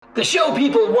The show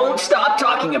people won't stop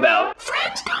talking about.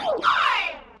 Friends don't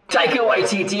lie. Taika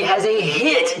Waititi has a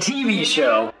hit TV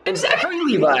show, and Zachary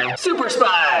Levi, super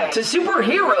spy to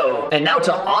superhero, and now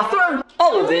to author.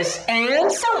 All of this and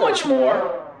so much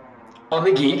more on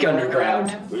the Geek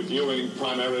Underground. Reviewing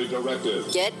primary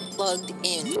directive. Get plugged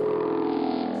in.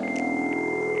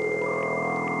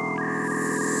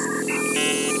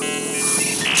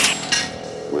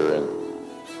 We're in.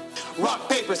 Rock,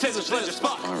 paper, scissors, Slither,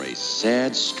 Spock. Are a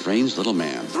sad, strange little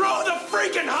man. Throw the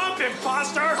freaking hump,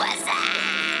 imposter! What's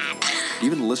that? Do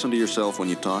you even listen to yourself when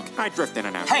you talk? I drift in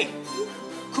and out. Hey,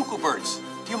 cuckoo birds,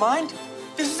 do you mind?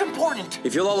 This is important.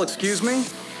 If you'll all excuse me,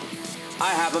 I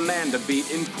have a man to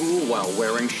beat in pool while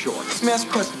wearing shorts. Let me ask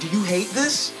a question. Do you hate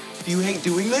this? Do you hate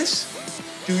doing this?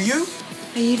 Do you?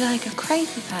 Are you like a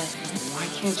crazy person? Why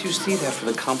can't you see that for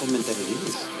the compliment that it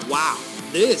is? Wow,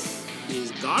 this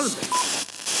is garbage.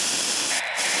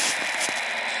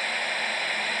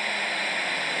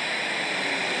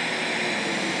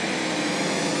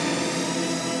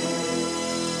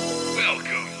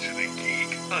 Welcome to the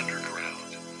Geek Underground.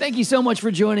 Thank you so much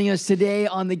for joining us today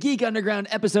on the Geek Underground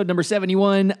episode number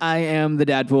 71. I am the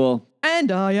Dadpool.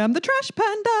 And I am the Trash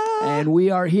Panda. And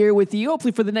we are here with you,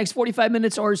 hopefully for the next 45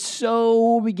 minutes or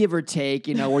so, we give or take.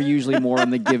 You know, we're usually more on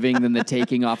the giving than the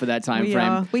taking off of that time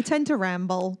frame. We tend to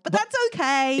ramble, but that's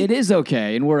okay. It is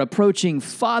okay. And we're approaching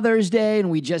Father's Day,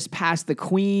 and we just passed the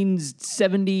Queen's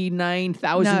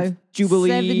 79,000th Jubilee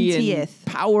 70th. and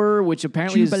power, which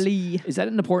apparently Jubilee. Is that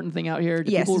an important thing out here?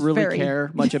 Do Yes, people really very. care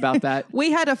much about that?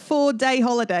 We had a 4-day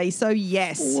holiday, so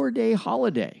yes. 4-day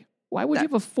holiday. Why would you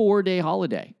have a 4-day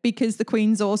holiday? Because the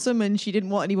Queen's awesome and she didn't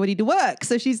want anybody to work.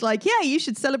 So she's like, yeah, you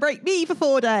should celebrate me for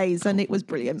 4 days. And it was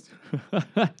brilliant.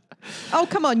 Oh,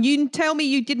 come on. You tell me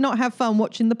you did not have fun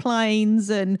watching the planes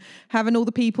and having all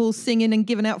the people singing and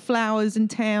giving out flowers in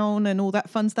town and all that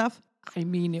fun stuff. I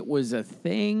mean, it was a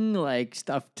thing, like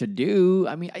stuff to do.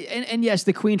 I mean, and yes,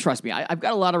 the Queen, trust me, I've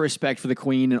got a lot of respect for the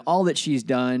Queen and all that she's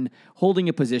done, holding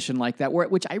a position like that,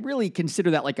 which I really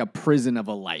consider that like a prison of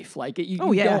a life. Like you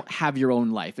don't have your own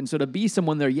life. And so to be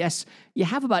someone there, yes, you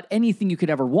have about anything you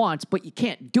could ever want, but you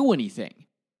can't do anything.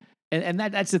 And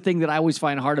that's the thing that I always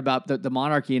find hard about the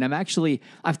monarchy. And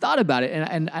I've thought about it,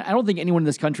 and I don't think anyone in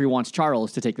this country wants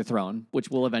Charles to take the throne, which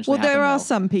will eventually happen. Well, there are though.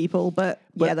 some people, but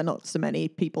yeah, they're not so many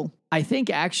people. I think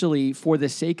actually for the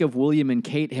sake of William and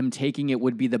Kate, him taking it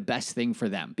would be the best thing for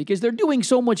them because they're doing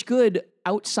so much good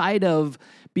outside of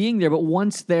being there. But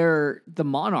once they're the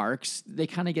monarchs, they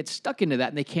kind of get stuck into that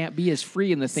and they can't be as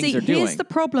free in the things they're doing. Here's the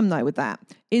problem though with that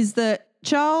is that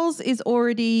Charles is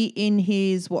already in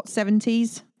his,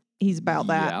 70s? He's about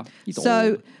that. Yeah, he's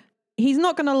so old. He's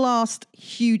not going to last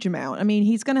huge amount. I mean,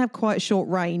 he's going to have quite a short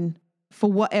reign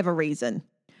for whatever reason.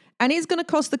 And it's going to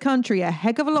cost the country a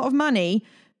heck of a lot of money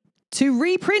to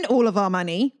reprint all of our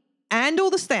money and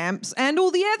all the stamps and all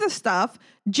the other stuff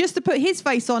just to put his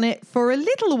face on it for a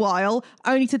little while,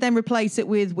 only to then replace it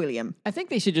with William. I think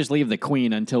they should just leave the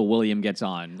Queen until William gets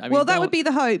on. I mean, Well, that would be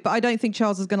the hope, but I don't think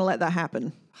Charles is going to let that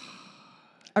happen.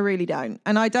 I really don't.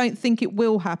 And I don't think it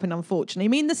will happen, unfortunately. I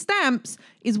mean, the stamps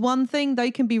is one thing.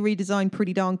 They can be redesigned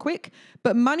pretty darn quick,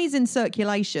 but money's in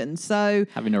circulation. So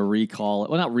having to recall,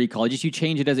 well, not recall, just you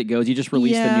change it as it goes. You just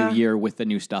release the new year with the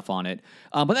new stuff on it.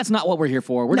 But that's not what we're here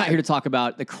for. We're not here to talk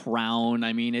about The Crown.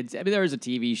 I mean, there is a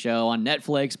TV show on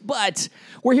Netflix, but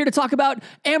we're here to talk about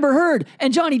Amber Heard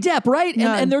and Johnny Depp, right?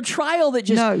 And their trial that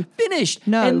just finished.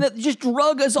 And that just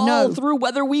drug us all through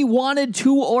whether we wanted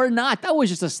to or not. That was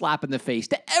just a slap in the face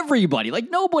to everybody. Like,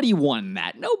 nobody won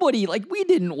that. Nobody, like, we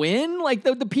didn't win. Like,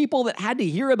 the people that had to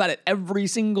hear about it every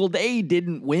single day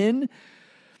didn't win.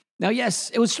 Now, yes,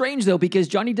 it was strange, though, because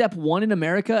Johnny Depp won in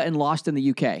America and lost in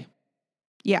the UK.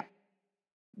 Yeah.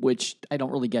 Which I don't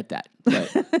really get that.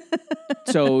 But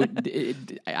so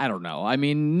I don't know. I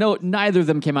mean, neither of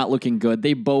them came out looking good.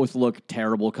 They both look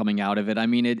terrible coming out of it. I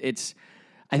mean,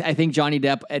 I think Johnny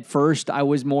Depp, at first, I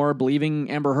was more believing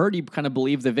Amber Heard. You kind of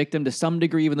believe the victim to some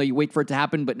degree, even though you wait for it to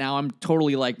happen. But now I'm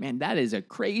totally like, man, that is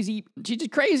she's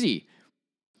just crazy.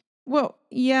 Well,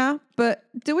 yeah, but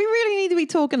do we really need to be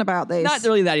talking about this? Not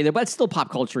really that either, but it's still pop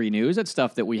culture news. That's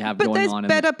stuff that we have going on. But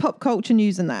there's better pop culture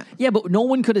news than that. Yeah, but no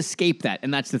one could escape that,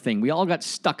 and that's the thing. We all got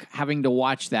stuck having to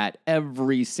watch that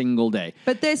every single day.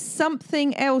 But there's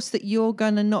something else that you're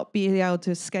going to not be able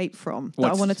to escape from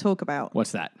that I want to talk about.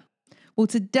 What's that? Well,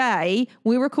 today,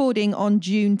 we're recording on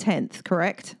June 10th,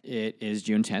 correct? It is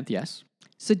June 10th, yes.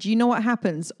 So do you know what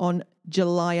happens on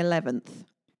July 11th?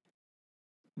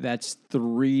 That's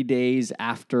 3 days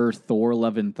after Thor: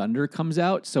 Love and Thunder comes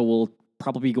out, so we'll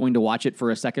probably be going to watch it for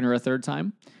a second or a third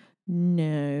time.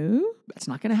 No. That's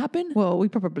not going to happen? Well, we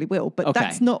probably will, but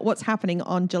that's not what's happening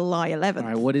on July 11th. All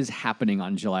right, what is happening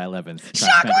on July 11th?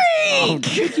 Shark Week! Oh,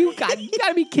 dude, you got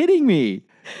to be kidding me.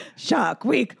 Shark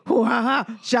Week, hoo ha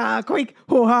ha. Shark Week,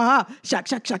 hoo ha ha.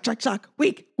 Shark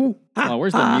Week, hoo ha. Oh,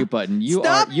 where's the mute button?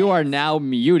 You are now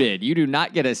muted. You do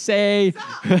not get a say.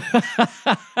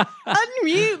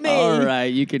 Unmute me. All right,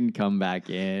 you can come back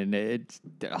in.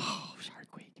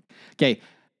 Shark Week. Okay,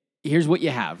 here's what you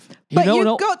have. But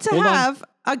you've got to have.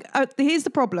 Here's the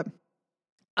problem.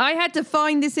 I had to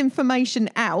find this information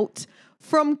out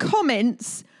from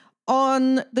comments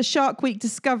on the Shark Week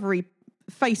Discovery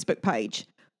Facebook page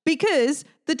because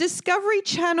the Discovery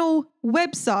Channel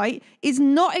website is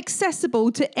not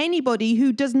accessible to anybody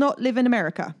who does not live in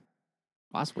America.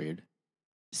 That's weird.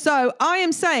 So I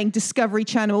am saying Discovery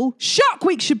Channel, Shark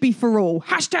Week should be for all.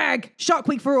 Hashtag Shark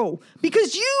Week for all.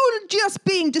 Because you are just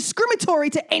being discriminatory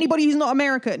to anybody who's not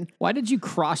American. Why did you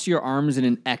cross your arms in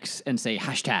an X and say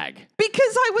hashtag?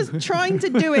 Because I was trying to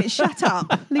do it. Shut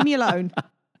up. Leave me alone.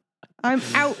 I'm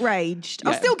outraged.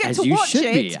 I'll still get to watch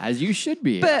it. As you should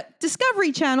be. But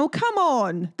Discovery Channel, come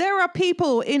on. There are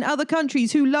people in other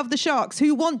countries who love the sharks,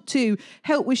 who want to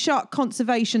help with shark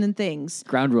conservation and things.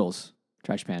 Ground rules,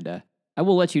 Trash Panda. I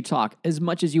will let you talk as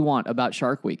much as you want about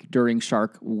Shark Week during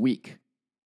Shark Week.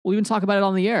 We'll even talk about it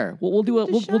on the air. We'll do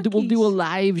a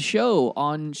live show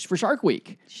for Shark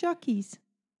Week. Sharkies.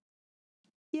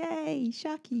 Yay,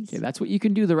 Sharkies. Okay, that's what you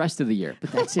can do the rest of the year,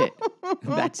 but that's it.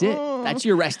 That's it. That's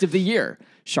your rest of the year.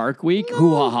 Shark Week,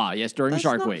 hoo ha ha. Yes, during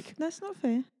Shark Week. That's not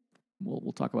fair.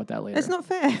 We'll talk about that later. That's not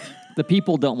fair. The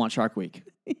people don't want Shark Week.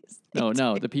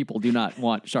 No, the people do not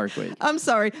want Shark Week. I'm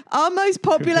sorry. Our most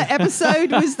popular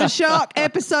episode was the shark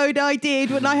episode I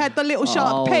did when I had the little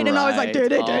shark pen and I was like,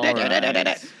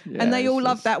 and they all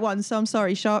loved that one. So I'm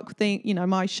sorry, shark thing,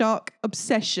 my shark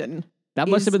obsession. That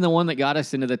must have been the one that got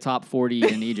us into the top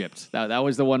 40 in Egypt. That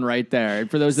was the one right there.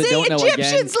 And for those that don't know,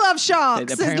 Egyptians love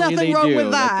sharks. There's nothing wrong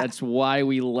with that. That's why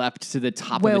we leapt to the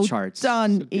top of the charts. Well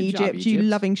done, Egypt. You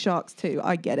loving sharks too.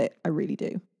 I get it. I really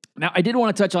do. Now, I did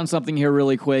want to touch on something here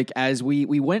really quick as we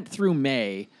went through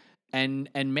May. And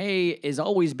May has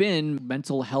always been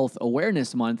Mental Health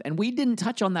Awareness Month, and we didn't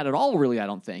touch on that at all, really, I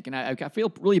don't think. And I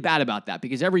feel really bad about that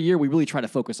because every year we really try to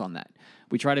focus on that.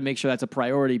 We try to make sure that's a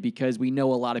priority because we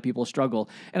know a lot of people struggle.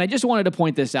 And I just wanted to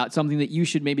point this out, something that you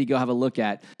should maybe go have a look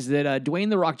at, is that Dwayne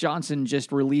 "The Rock" Johnson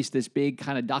just released this big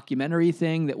kind of documentary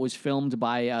thing that was filmed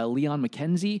by Leon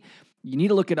McKenzie. You need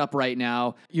to look it up right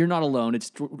now. You're not alone.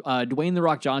 It's Dwayne "The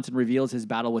Rock" Johnson reveals his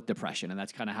battle with depression, and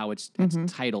that's kind of how it's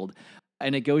titled.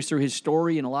 And it goes through his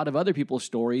story and a lot of other people's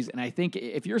stories. And I think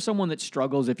if you're someone that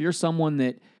struggles, if you're someone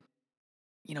that,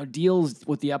 deals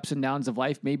with the ups and downs of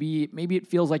life, maybe it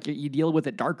feels like you deal with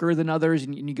it darker than others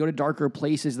and you go to darker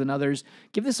places than others,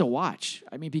 give this a watch.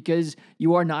 I mean, because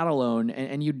you are not alone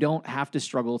and you don't have to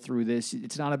struggle through this.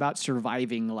 It's not about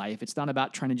surviving life. It's not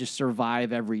about trying to just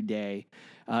survive every day.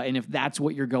 And if that's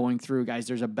what you're going through, guys,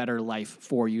 there's a better life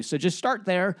for you. So just start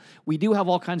there. We do have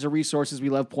all kinds of resources we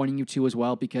love pointing you to as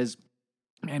well because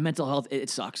mental health, it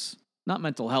sucks. Not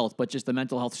mental health, but just the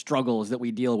mental health struggles that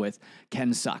we deal with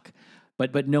can suck.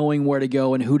 But knowing where to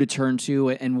go and who to turn to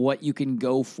and what you can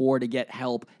go for to get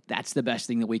help, that's the best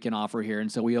thing that we can offer here.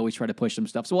 And so we always try to push some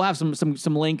stuff. So we'll have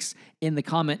some links in the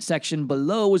comment section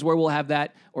below is where we'll have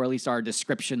that, or at least our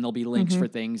description. There'll be links for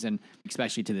things, and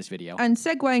especially to this video. And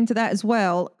segueing to that as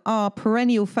well, our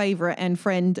perennial favorite and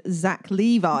friend, Zach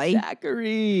Levi.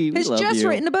 Zachary. Has just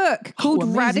written a book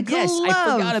called Radical Love.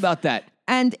 I forgot about that.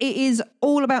 And it is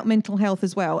all about mental health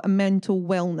as well, and mental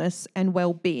wellness and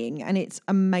well-being, and it's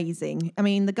amazing. I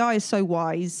mean, the guy is so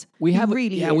wise. We have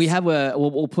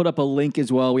we'll put up a link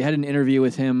as well. We had an interview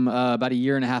with him about a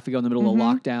year and a half ago in the middle of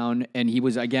lockdown, and he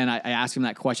was, again, I asked him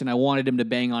that question. I wanted him to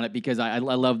bang on it because I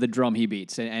love the drum he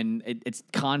beats, and it's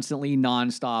constantly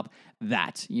nonstop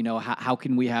that, how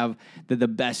can we have the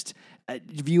best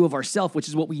view of ourselves, which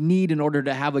is what we need in order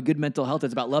to have a good mental health.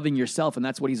 It's about loving yourself, and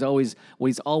that's what he's always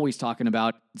talking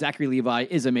about. Zachary Levi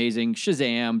is amazing.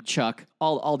 Shazam, Chuck,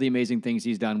 all the amazing things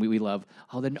he's done. We love.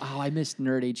 I missed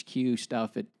Nerd HQ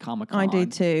stuff at Comic-Con. I do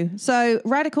too. So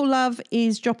Radical Love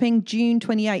is dropping June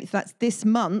 28th. That's this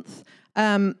month.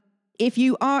 If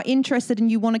you are interested and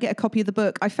you want to get a copy of the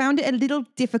book, I found it a little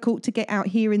difficult to get out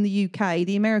here in the UK.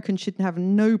 The Americans should have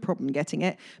no problem getting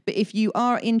it. But if you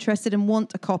are interested and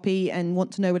want a copy and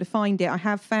want to know where to find it, I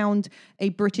have found a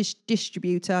British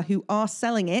distributor who are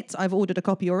selling it. I've ordered a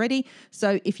copy already.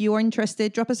 So if you are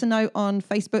interested, drop us a note on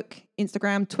Facebook,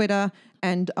 Instagram, Twitter,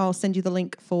 and I'll send you the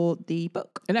link for the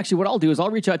book. And actually, what I'll do is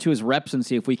I'll reach out to his reps and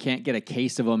see if we can't get a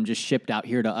case of them just shipped out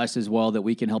here to us as well that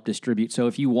we can help distribute. So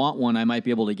if you want one, I might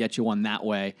be able to get you one that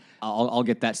way. I'll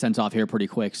get that sent off here pretty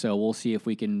quick. So we'll see if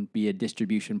we can be a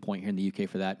distribution point here in the UK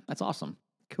for that. That's awesome.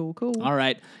 Cool. All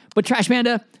right. But Trash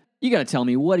Panda, you got to tell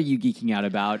me, what are you geeking out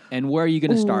about, and where are you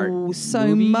going to start? So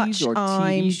Movies much or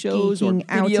TV I'm shows or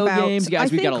geeking video out about. games?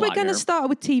 Guys, I we got a think we're lot going to here. start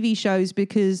with TV shows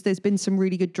because there's been some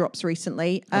really good drops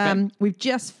recently. Okay. We've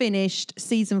just finished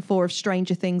season 4 of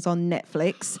Stranger Things on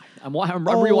Netflix. I'm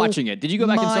rewatching it. Did you go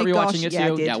back and start rewatching it too? Yeah,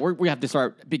 I did. Yeah, we have to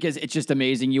start because it's just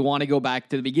amazing. You want to go back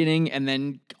to the beginning and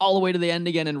then all the way to the end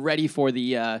again and ready for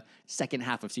the second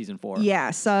half of season 4.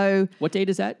 Yeah, so... What date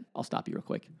is that? I'll stop you real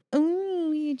quick.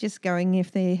 Ooh, you're just going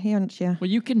if they're here, aren't you? Well,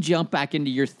 you can jump back into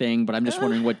your thing, but I'm just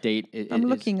wondering what date it I'm is.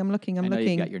 looking. I know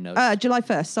you've got your notes. July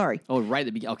 1st, sorry. Oh, right at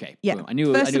the beginning. Okay. Yeah, Boom. I knew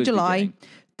 1st it of was July. beginning.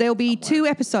 There'll be 2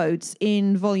 episodes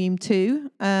in volume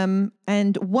 2,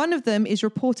 and one of them is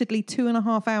reportedly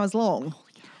 2.5 hours long.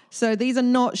 So these are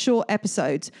not short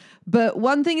episodes. But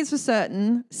one thing is for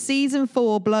certain, season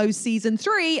 4 blows season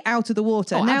 3 out of the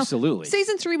water. Oh, now, absolutely.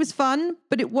 Season 3 was fun,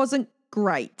 but it wasn't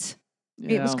great.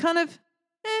 It was kind of...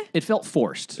 It felt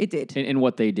forced. It did. In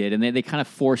what they did. And they kind of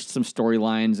forced some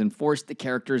storylines and forced the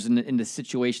characters into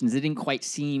situations. It didn't quite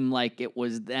seem like it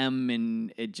was them,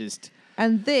 and it just...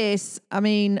 And this, I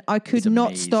mean, I could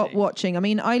not stop watching. I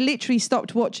mean, I literally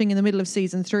stopped watching in the middle of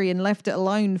season 3 and left it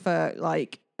alone for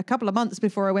like a couple of months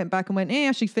before I went back and went,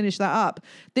 I should finish that up.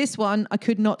 This one, I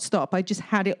could not stop. I just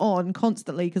had it on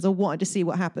constantly because I wanted to see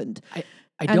what happened.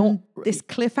 This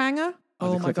cliffhanger,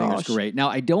 oh my gosh. Great. Now,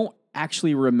 I don't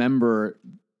actually remember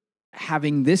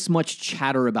having this much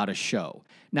chatter about a show.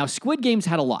 Now, Squid Games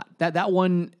had a lot. That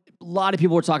one... A lot of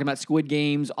people were talking about Squid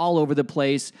Games all over the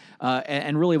place,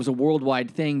 and really it was a worldwide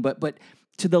thing. But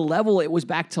to the level, it was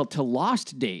back to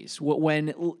Lost days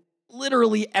when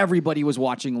literally everybody was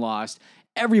watching Lost.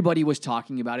 Everybody was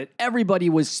talking about it. Everybody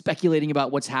was speculating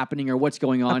about what's happening or what's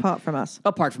going on. Apart from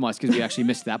us, because we actually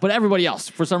missed that. But everybody else,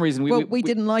 for some reason, we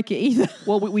didn't like it either.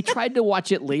 Well, we tried to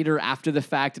watch it later after the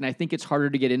fact, and I think it's harder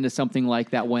to get into something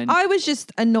like that when... I was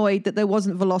just annoyed that there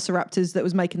wasn't velociraptors that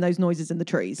was making those noises in the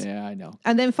trees. Yeah, I know.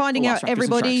 And then finding out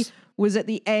everybody was at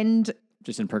the end...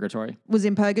 Just in purgatory? Was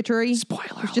in purgatory.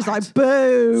 Spoiler It's just like,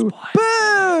 boo!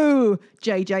 Boo!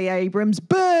 J.J. Abrams,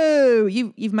 boo!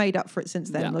 You've made up for it since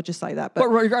then. I'll just say that. But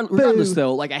regardless,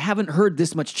 though, like I haven't heard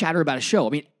this much chatter about a show. I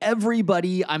mean,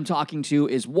 everybody I'm talking to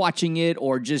is watching it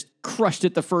or just crushed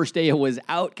it the first day it was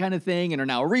out kind of thing and are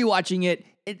now rewatching it.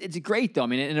 It's great, though. I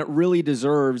mean, and it really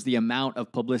deserves the amount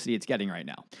of publicity it's getting right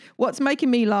now. What's making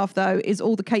me laugh, though, is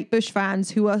all the Kate Bush fans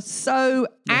who are so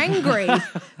angry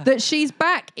that she's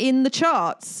back in the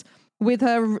charts with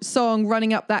her song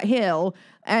Running Up That Hill,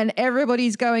 and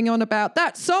everybody's going on about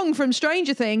that song from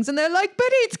Stranger Things, and they're like, but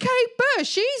it's Kate Bush.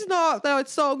 She's not the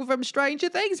song from Stranger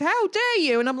Things. How dare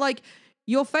you? And I'm like,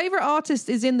 your favorite artist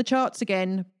is in the charts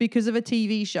again because of a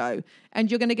TV show, and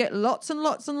you're going to get lots and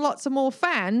lots and lots of more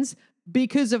fans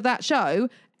because of that show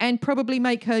and probably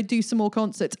make her do some more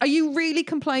concerts. Are you really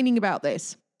complaining about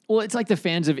this? Well, it's like the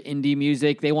fans of indie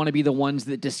music. They want to be the ones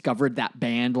that discovered that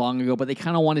band long ago, but they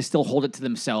kind of want to still hold it to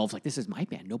themselves. Like, this is my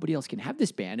band. Nobody else can have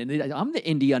this band. And I'm the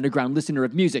indie underground listener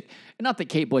of music. And not that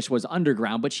Kate Bush was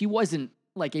underground, but she wasn't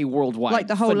like a worldwide like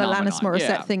the whole phenomenon. Alanis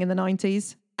Morissette thing in the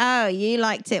 90s. Oh, you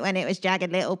liked it when it was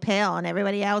Jagged Little Pill and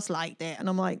everybody else liked it. And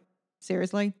I'm like,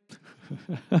 seriously?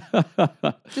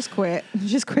 Just quit.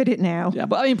 Just quit it now. Yeah,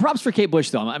 but I mean, props for Kate Bush,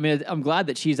 though. I mean, I'm glad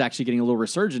that she's actually getting a little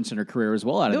resurgence in her career as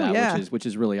well out of that, which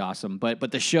is really awesome.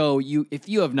 But the show, if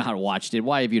you have not watched it,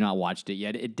 why have you not watched it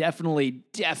yet? It definitely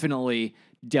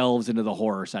delves into the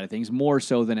horror side of things more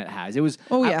so than it has. It was.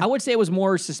 I would say it was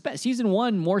more suspense. Season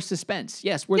 1, more suspense.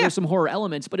 Yes, there's some horror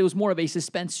elements, but it was more of a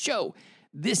suspense show.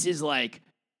 This is like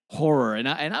horror, and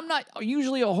I'm not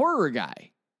usually a horror guy.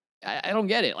 I don't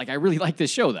get it. Like, I really like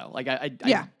this show, though. Like, I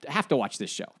have to watch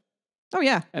this show. Oh,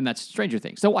 yeah. And that's Stranger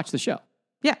Things. So watch the show.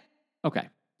 Yeah. Okay.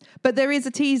 But there is a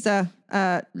teaser,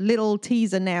 little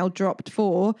teaser now dropped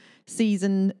for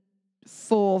season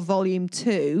 4, volume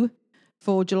 2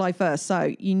 for July 1st.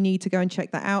 So you need to go and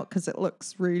check that out because it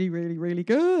looks really, really, really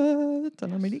good.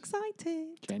 And I'm really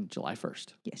excited. July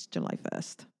 1st. Yes, July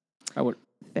 1st. I would.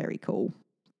 Very cool.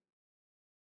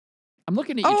 I'm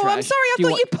looking at you, Trash. I'm sorry. I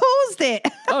thought you paused it.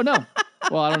 Oh, no.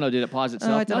 Well, I don't know. Did it pause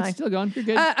itself? I don't know. It's still going. You're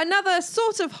good. Another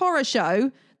sort of horror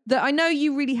show that I know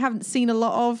you really haven't seen a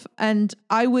lot of, and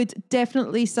I would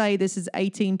definitely say this is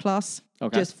 18 plus,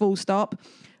 just full stop.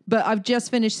 But I've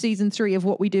just finished season 3 of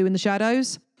What We Do in the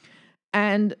Shadows,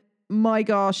 and my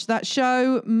gosh, that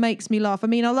show makes me laugh. I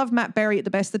mean, I love Matt Berry at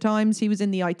the best of times. He was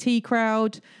in the IT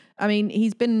Crowd. I mean,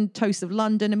 he's been in Toast of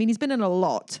London. I mean, he's been in a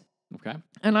lot. Okay.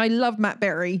 And I love Matt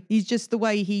Berry. He's just the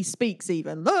way he speaks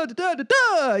even. Da, da, da,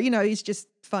 da. You know, he's just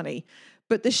funny.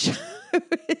 But the show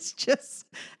is just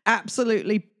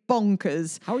absolutely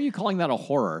bonkers. How are you calling that a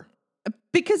horror?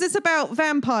 Because it's about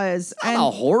vampires. It's not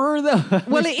a horror, though.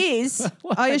 Well, it is.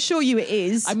 I assure you it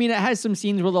is. I mean, it has some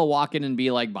scenes where they'll walk in and be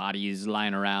like bodies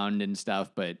lying around and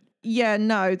stuff, but... Yeah,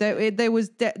 no, there's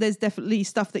definitely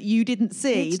stuff that you didn't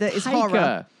see that is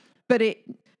horror. But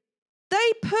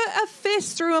they put a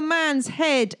fist through a man's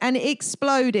head and it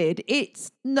exploded.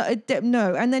 It's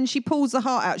no, and then she pulls the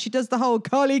heart out. She does the whole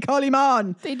Kali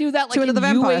man. They do that like in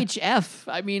UHF.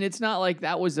 I mean, it's not like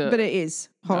that was a... But it is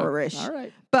horror-ish. All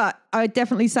right. But I would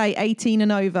definitely say 18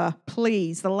 and over,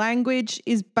 please. The language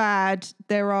is bad.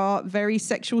 There are very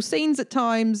sexual scenes at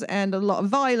times and a lot of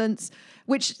violence,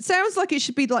 which sounds like it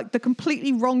should be like the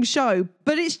completely wrong show,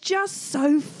 but it's just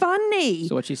so funny.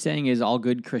 So what she's saying is all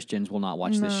good Christians will not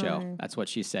watch this show. That's what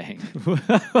she's saying.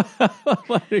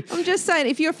 I'm just saying,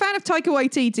 if you're a fan of Taika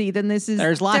Waititi, then there's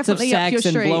lots of definitely sex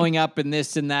and street. blowing up and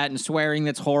this and that and swearing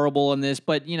that's horrible and this,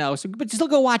 but but still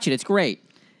go watch it. It's great.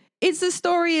 It's the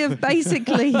story of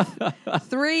basically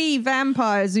 3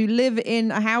 vampires who live in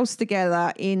a house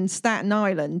together in Staten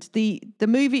Island. The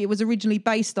movie it was originally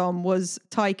based on was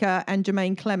Taika and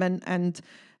Jermaine Clement and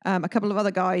a couple of other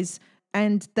guys,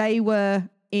 and they were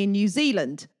in New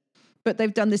Zealand. But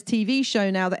they've done this TV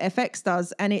show now that FX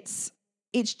does, and it's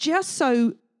just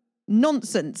so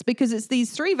nonsense because it's these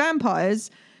 3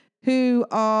 vampires who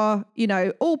are,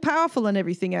 all powerful and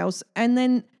everything else, and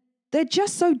then they're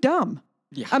just so dumb.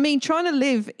 Yeah. I mean, trying to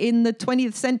live in the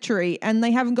 20th century and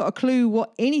they haven't got a clue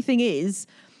what anything is,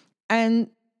 and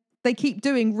they keep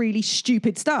doing really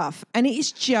stupid stuff, and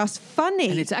it's just funny.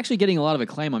 And it's actually getting a lot of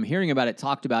acclaim. I'm hearing about it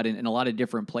talked about in a lot of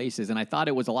different places, and I thought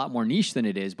it was a lot more niche than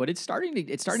it is, but it's starting to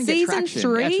get traction. Season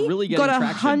 3 it's really getting got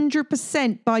traction.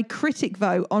 100% by critic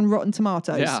vote on Rotten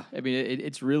Tomatoes. Yeah, I mean,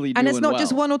 it's really doing and it's not well.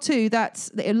 just 1 or 2.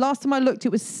 That's last time I looked, it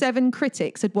was 7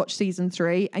 critics had watched season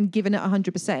 3 and given it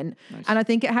 100%. Nice. And I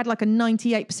think it had like a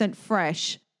 98%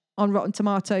 fresh on Rotten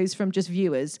Tomatoes from just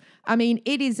viewers. I mean,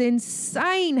 it is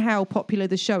insane how popular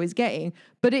the show is getting,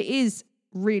 but it is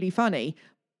really funny.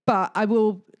 But I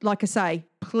will, like I say,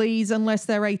 please, unless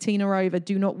they're 18 or over,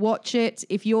 do not watch it.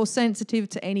 If you're sensitive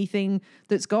to anything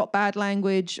that's got bad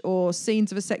language or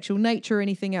scenes of a sexual nature or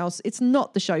anything else, it's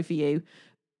not the show for you.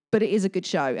 But it is a good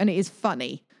show and it is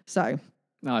funny. So...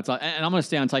 No, and I'm going to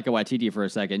stay on Taika Waititi for a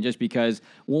second, just because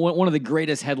one of the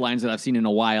greatest headlines that I've seen in a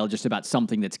while, just about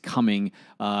something that's coming,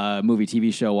 movie,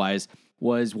 TV show wise,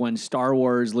 was when Star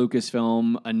Wars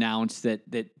Lucasfilm announced that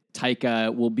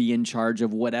Taika will be in charge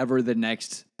of whatever the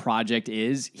next project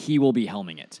is. He will be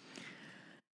helming it,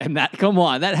 and that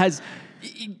has.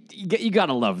 You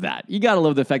gotta love that. You gotta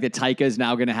love the fact that Taika is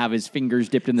now going to have his fingers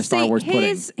dipped in the Star Wars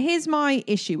pudding. Here's my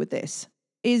issue with this: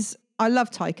 is I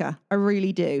love Taika, I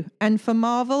really do. And for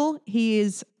Marvel, he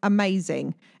is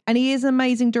amazing. And he is an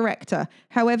amazing director.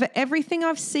 However, everything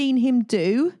I've seen him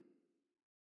do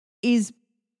is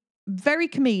very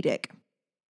comedic.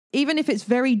 Even if it's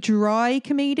very dry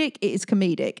comedic, it is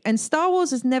comedic. And Star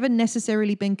Wars has never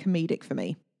necessarily been comedic for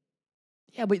me.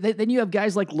 Yeah, but then you have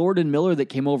guys like Lord and Miller that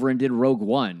came over and did Rogue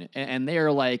One. And they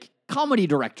are like comedy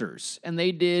directors, and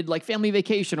they did like Family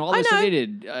Vacation, all this. They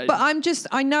did, but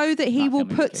I know that he will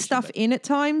put stuff in at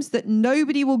times that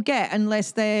nobody will get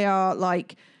unless they are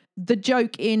like the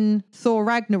joke in Thor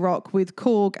Ragnarok with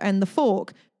Korg and the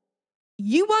fork.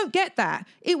 You won't get that.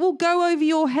 It will go over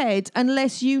your head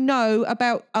unless you know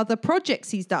about other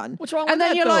projects he's done. What's wrong with and then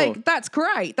that, you're though? like, that's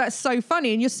great. That's so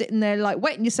funny. And you're sitting there like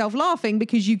wetting yourself laughing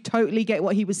because you totally get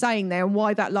what he was saying there and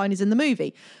why that line is in the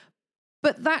movie.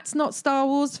 But that's not Star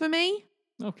Wars for me.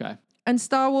 Okay. And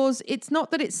Star Wars, it's not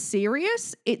that it's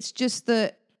serious. It's just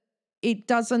that it's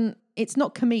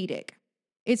not comedic.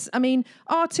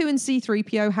 R2 and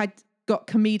C-3PO had got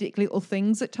comedic little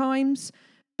things at times,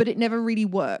 but it never really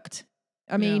worked.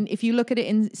 If you look at it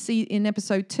in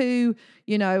episode 2,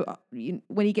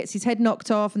 when he gets his head knocked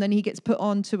off and then he gets put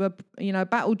onto a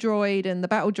battle droid and the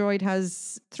battle droid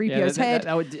has 3PO's head.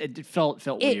 It felt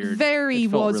weird.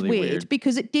 It was really weird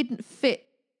because it didn't fit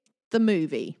the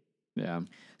movie. Yeah.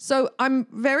 So I'm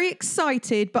very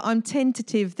excited, but I'm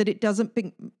tentative that it doesn't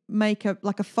make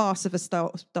a farce of a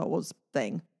Star Wars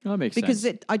thing. That makes sense.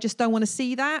 Because I just don't want to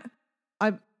see that.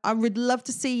 I would love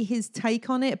to see his take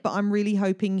on it, but I'm really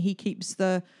hoping he keeps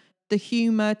the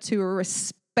humor to a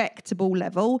respectable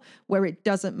level where it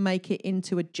doesn't make it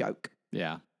into a joke.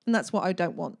 Yeah. And that's what I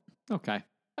don't want. Okay.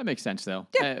 That makes sense, though.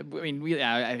 Yeah.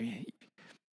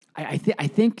 I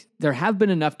think there have been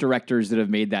enough directors that have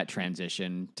made that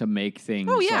transition to make things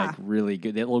like really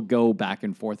good. That will go back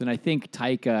and forth, and I think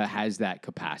Taika has that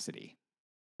capacity.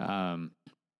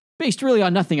 Based really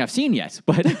on nothing I've seen yet,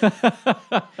 but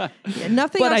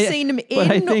nothing I've seen him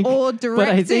in or directed. But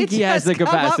I think he has the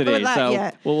capacity. So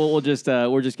yet. we're just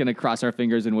going to cross our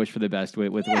fingers and wish for the best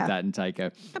with that and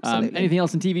Taika. Anything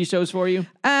else in TV shows for you?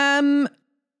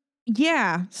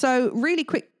 Yeah. So really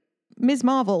quick, Ms.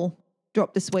 Marvel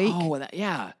dropped this week. Oh,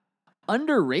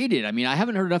 underrated. I mean, I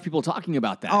haven't heard enough people talking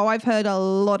about that. Oh, I've heard a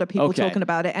lot of people talking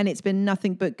about it, and it's been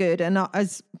nothing but good. And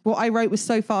as what I wrote was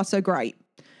so far so great.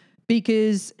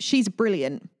 Because she's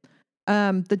brilliant.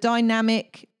 The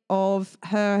dynamic of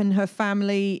her and her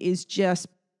family is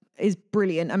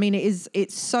brilliant. I mean,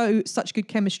 it's such good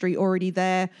chemistry already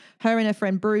there. Her and her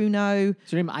friend Bruno.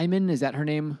 Is her name Iman? Is that her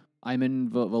name? Iman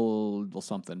Vellani?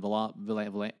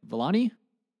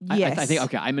 Yes. I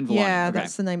think, Iman Vellani. Yeah, okay.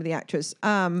 That's the name of the actress.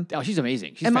 She's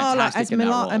amazing. She's fantastic in that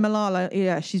role. Malala,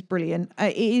 yeah, she's brilliant.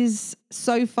 It is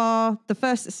so far, the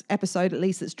first episode at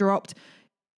least that's dropped,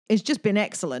 it's just been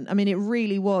excellent. I mean, it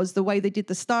really was. The way they did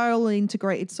the style,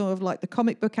 integrated sort of like the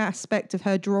comic book aspect of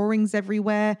her drawings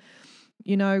everywhere.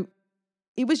 You know,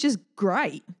 it was just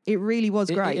great. It really was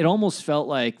great. It almost felt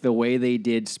like the way they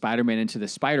did Spider-Man Into the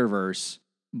Spider-Verse,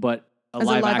 but a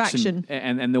live action.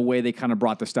 And the way they kind of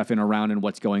brought the stuff in around and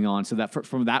what's going on. So that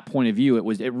from that point of view,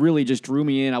 it really just drew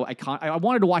me in. I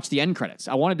wanted to watch the end credits.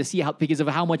 I wanted to see because of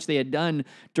how much they had done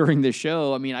during the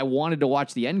show. I mean, I wanted to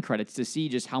watch the end credits to see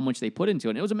just how much they put into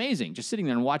it. And it was amazing just sitting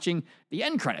there and watching the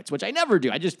end credits, which I never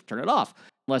do. I just turn it off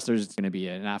unless there's going to be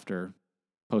an after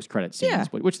post-credit scene,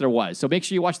 which there was. So make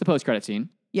sure you watch the post-credit scene.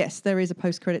 Yes, there is a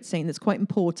post-credit scene that's quite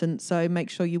important, so make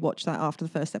sure you watch that after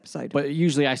the first episode. But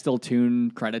usually I still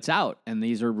tune credits out, and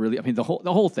these are really, I mean, the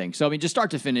whole thing. So, I mean, just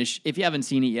start to finish, if you haven't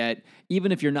seen it yet,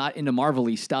 even if you're not into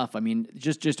Marvel-y stuff, I mean,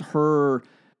 just her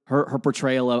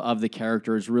portrayal of the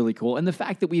character is really cool. And the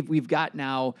fact that we've got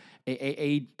now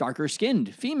a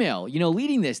darker-skinned female,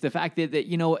 leading this, the fact that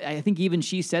I think even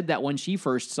she said that when she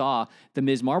first saw the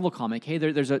Ms. Marvel comic, hey,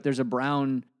 there's a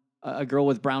brown... a girl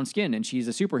with brown skin, and she's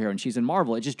a superhero, and she's in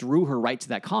Marvel. It just drew her right to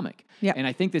that comic. Yep. And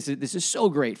I think this is so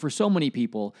great for so many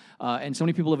people, and so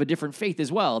many people of a different faith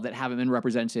as well that haven't been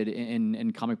represented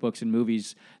in comic books and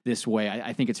movies this way.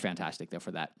 I think it's fantastic, though,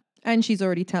 for that. And she's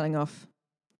already telling off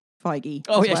Feige.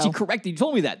 Oh, yeah, she corrected. You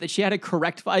told me that she had to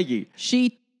correct Feige.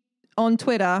 She, on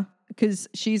Twitter, because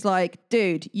she's like,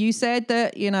 dude, you said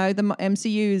that, the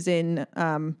MCU's in...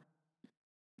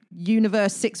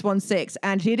 Universe 616,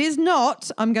 and it is not.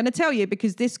 I'm going to tell you,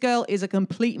 because this girl is a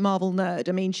complete Marvel nerd.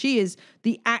 I mean, she is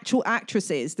the actual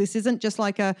actresses. This isn't just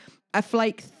like a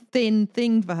flake thin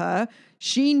thing for her.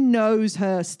 She knows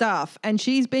her stuff, and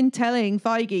she's been telling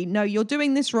Feige, no, you're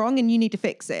doing this wrong and you need to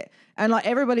fix it. And like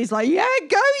everybody's like, yeah,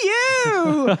 go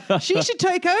you. She should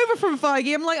take over from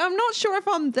Feige. I'm like, I'm not sure if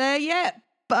I'm there yet,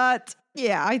 but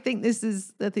yeah, I think this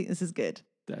is good.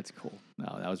 That's cool.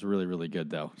 No, that was really, really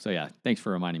good, though. So, yeah, thanks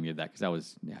for reminding me of that, because that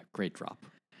was great drop.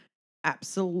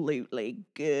 Absolutely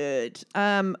good.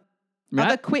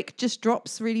 Other quick just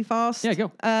drops really fast. Yeah,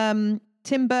 go.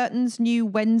 Tim Burton's new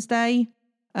Wednesday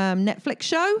Netflix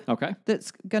show. Okay.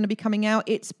 That's going to be coming out.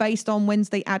 It's based on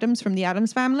Wednesday Addams from the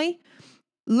Addams Family.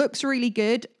 Looks really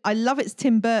good. I love it's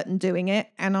Tim Burton doing it,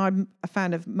 and I'm a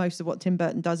fan of most of what Tim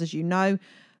Burton does, as you know.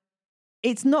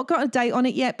 It's not got a date on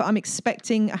it yet, but I'm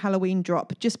expecting a Halloween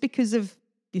drop just because of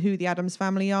who the Addams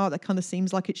Family are. That kind of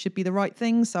seems like it should be the right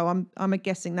thing. So I'm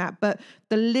guessing that. But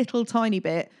the little tiny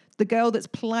bit, the girl that's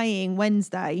playing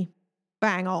Wednesday,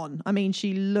 bang on. I mean,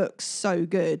 she looks so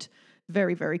good.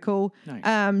 Very, very cool.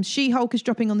 Nice. She-Hulk is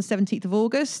dropping on the 17th of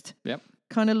August. Yep.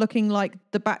 Kind of looking like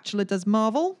The Bachelor does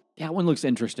Marvel. Yeah, that one looks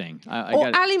interesting.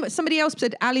 Somebody else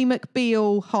said Ally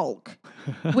McBeal Hulk,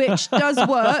 which does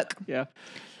work. Yeah.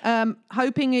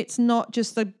 Hoping it's not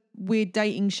just a weird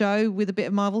dating show with a bit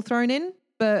of Marvel thrown in,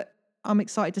 but I'm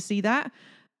excited to see that.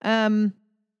 And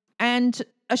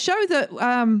a show that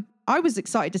I was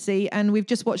excited to see, and we've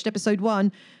just watched episode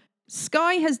 1.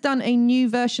 Sky has done a new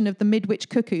version of The Midwich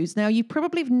Cuckoos. Now, you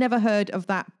probably have never heard of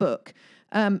that book.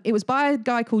 It was by a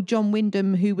guy called John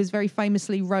Wyndham, who was very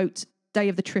famously wrote Day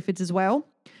of the Triffids as well.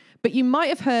 But you might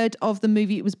have heard of the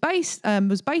movie it was based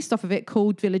off of it,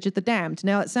 called Village of the Damned.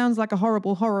 Now, it sounds like a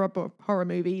horrible horror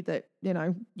movie that, you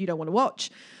don't want to watch.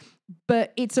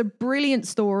 But it's a brilliant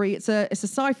story. It's a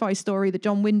sci-fi story that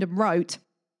John Wyndham wrote,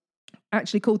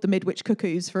 actually called The Midwich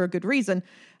Cuckoos for a good reason.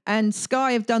 And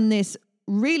Sky have done this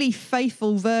really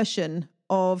faithful version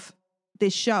of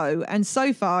this show. And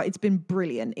so far, it's been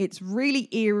brilliant. It's really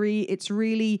eerie. It's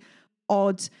really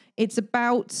odd. It's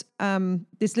about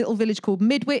this little village called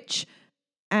Midwich.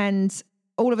 And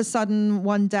all of a sudden,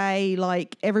 one day,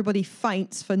 like everybody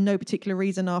faints for no particular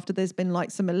reason after there's been like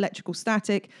some electrical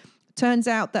static. Turns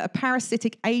out that a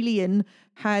parasitic alien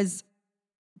has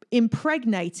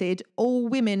impregnated all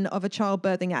women of a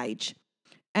childbirthing age.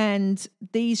 And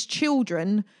these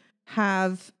children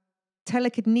have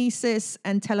telekinesis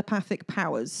and telepathic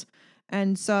powers.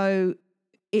 And so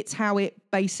it's how it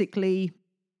basically,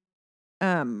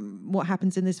 what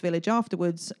happens in this village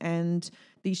afterwards. And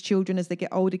these children, as they get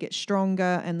older, get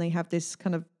stronger, and they have this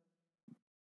kind of,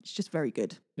 it's just very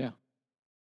good. Yeah.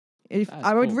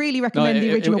 I would really recommend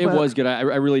the original book. It was good. I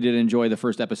really did enjoy the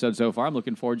first episode so far. I'm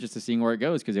looking forward just to seeing where it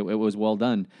goes because it was well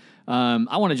done.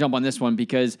 I want to jump on this one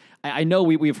because I know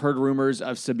we've heard rumors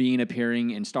of Sabine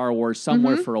appearing in Star Wars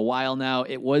somewhere for a while now.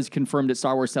 It was confirmed at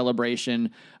Star Wars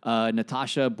Celebration.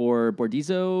 Natasha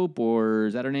Bordizzo,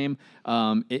 is that her name?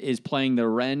 Is playing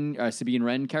the Sabine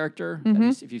Wren character,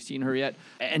 if you've seen her yet.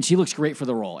 And she looks great for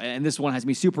the role. And this one has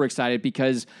me super excited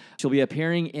because she'll be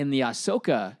appearing in the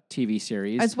Ahsoka TV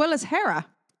series. As well as Hera.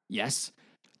 Yes.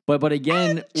 But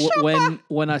again, when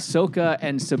Ahsoka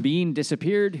and Sabine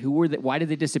disappeared, why did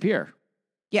they disappear?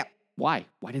 Yeah. Why?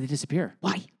 Why did they disappear?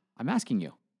 Why? I'm asking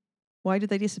you. Why did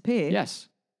they disappear? Yes.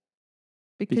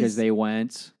 Because they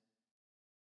went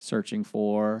searching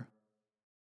for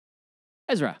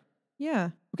Ezra.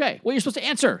 Yeah. Okay. Well, you're supposed to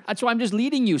answer. That's why I'm just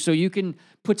leading you so you can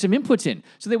put some inputs in.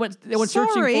 So they went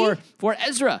searching for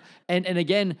Ezra. And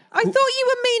again, I thought you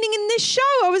were meaning in this show.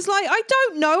 I was like, I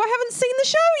don't know. I haven't seen the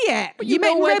show yet. But you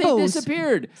meant know Rebels. They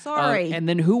disappeared. Sorry. And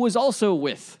then who was also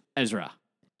with Ezra?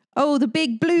 Oh, the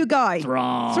big blue guy.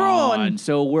 Thrawn.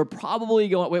 So we're probably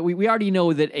going. We already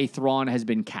know that a Thrawn has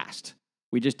been cast.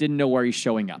 We just didn't know where he's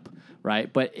showing up,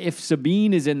 right? But if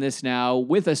Sabine is in this now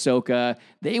with Ahsoka,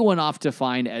 they went off to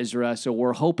find Ezra. So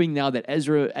we're hoping now that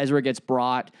Ezra gets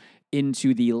brought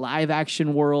into the live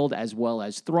action world as well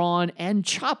as Thrawn and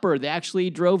Chopper. They actually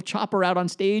drove Chopper out on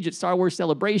stage at Star Wars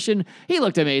Celebration. He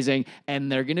looked amazing,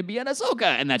 and they're going to be on Ahsoka,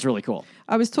 and that's really cool.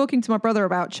 I was talking to my brother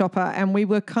about Chopper, and we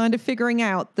were kind of figuring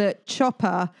out that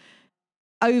Chopper,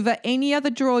 over any other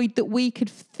droid that we could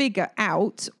figure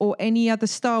out, or any other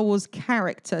Star Wars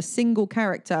character, single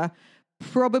character,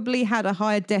 probably had a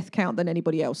higher death count than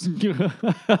anybody else.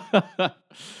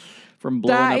 From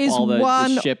blowing up all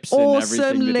the ships and everything. That is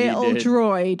one awesome little did.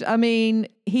 droid. I mean,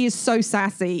 he is so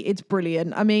sassy. It's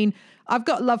brilliant. I mean, I've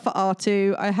got love for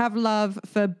R2. I have love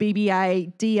for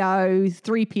BB-8, D-O,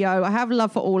 3PO. I have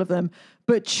love for all of them.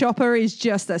 But Chopper is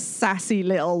just a sassy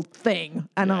little thing,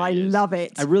 and I love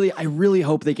it. I really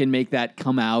hope they can make that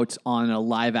come out on a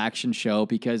live action show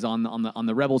because on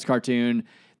the Rebels cartoon,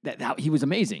 that he was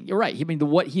amazing. You're right.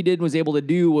 What he did was able to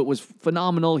do what was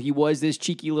phenomenal. He was this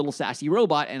cheeky little sassy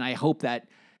robot, and I hope that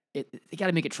they got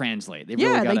to make it translate. They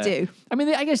do. I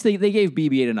mean, I guess they gave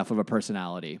BB-8 enough of a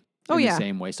personality. In the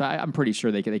same way. So I'm pretty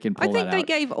sure they can pull that out. I think they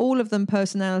gave all of them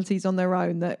personalities on their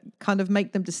own that kind of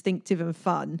make them distinctive and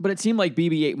fun. But it seemed like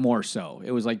BB-8 more so.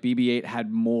 It was like BB-8 had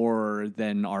more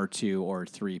than R2 or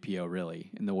 3PO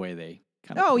really in the way they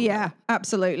kind of. Oh yeah,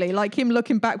 absolutely. Like him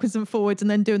looking backwards and forwards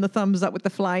and then doing the thumbs up with the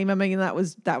flame. I mean, that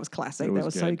was classic. That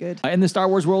was so good. In the Star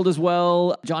Wars world as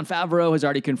well, Jon Favreau has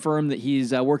already confirmed that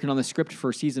he's working on the script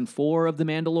for season 4 of The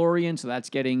Mandalorian. So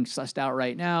that's getting sussed out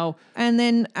right now. And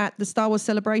then at the Star Wars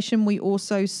Celebration, we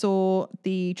also saw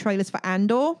the trailers for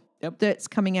Andor. Yep. That's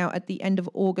coming out at the end of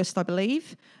August, I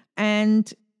believe.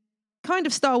 And kind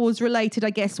of Star Wars related,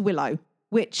 I guess, Willow,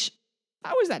 which...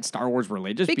 How is that Star Wars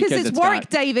related? Because it's Warwick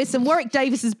Davis, and Warwick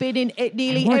Davis has been in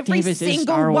nearly every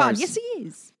single one. Yes, he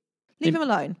is. Leave him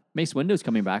alone. Mace Windu's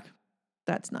coming back.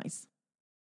 That's nice.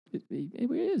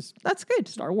 It is. That's good.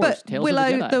 Star Wars. But Tales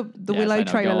Willow, of the Jedi. the Willow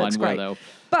trailer looks great. Willow.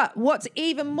 But what's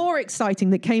even more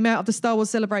exciting that came out of the Star Wars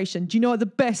Celebration? Do you know what the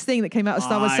best thing that came out of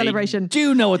Star Wars Celebration? I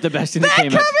do know what the best thing that came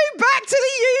out. They're coming back to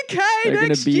the UK They're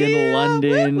going to be year. in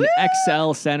London, Woo-woo.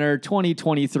 XL Center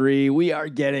 2023. We are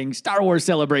getting Star Wars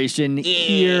Celebration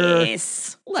here.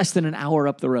 Less than an hour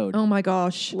up the road. Oh my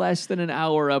gosh. Less than an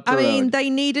hour up the road. I mean, they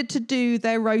needed to do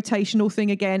their rotational thing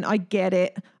again. I get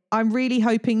it. I'm really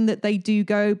hoping that they do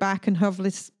go back and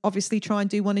obviously try and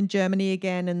do one in Germany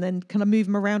again and then kind of move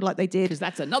them around like they did. Because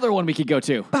that's another one we could go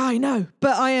to. I know.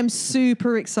 But I am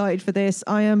super excited for this.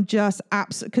 I am just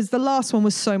because the last one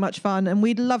was so much fun and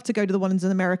we'd love to go to the ones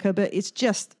in America, but it's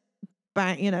just,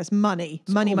 it's money.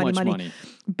 Money.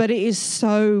 But it is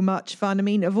so much fun. I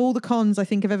mean, of all the cons I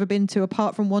think I've ever been to,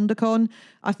 apart from WonderCon,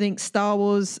 I think Star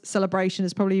Wars Celebration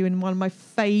has probably been one of my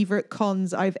favorite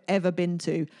cons I've ever been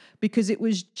to because it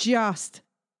was just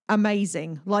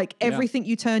amazing. Like everything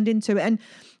you turned into it. And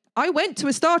I went to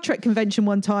a Star Trek convention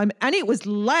one time and it was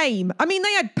lame. I mean,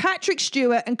 they had Patrick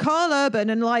Stewart and Carl Urban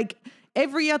and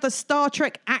every other Star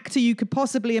Trek actor you could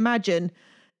possibly imagine.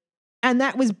 And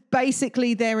that was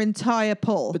basically their entire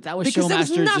pull. But that was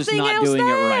Showmasters just not doing it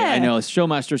right. I know.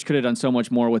 Showmasters could have done so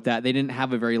much more with that. They didn't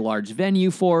have a very large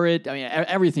venue for it. I mean,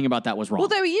 everything about that was wrong. Well,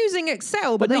 they were using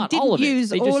Excel, but they not didn't all of it.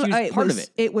 use They just all used part of it.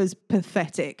 It was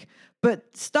pathetic.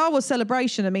 But Star Wars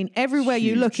Celebration, I mean, everywhere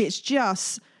you look, it's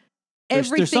just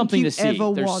everything there's something you to see. ever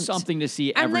want. There's something to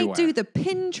see and everywhere. And they do the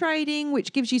pin trading,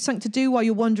 which gives you something to do while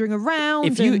you're wandering around.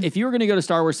 If you were going to go to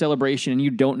Star Wars Celebration and you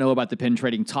don't know about the pin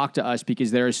trading, talk to us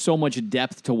because there is so much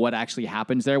depth to what actually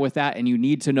happens there with that, and you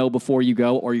need to know before you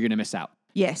go or you're going to miss out.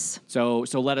 Yes. So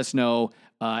let us know,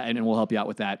 and we'll help you out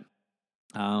with that.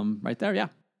 Right there, yeah.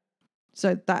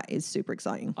 So that is super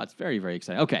exciting. That's very, very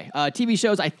exciting. Okay, TV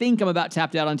shows. I think I'm about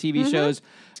tapped out on TV shows.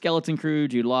 Skeleton Crew,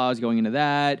 Jude Law is going into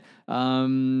that,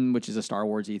 which is a Star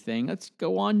Wars-y thing. Let's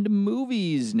go on to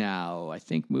movies now. I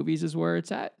think movies is where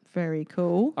it's at. Very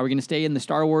cool. Are we going to stay in the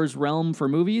Star Wars realm for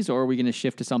movies, or are we going to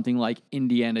shift to something like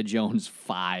Indiana Jones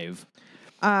 5?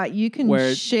 You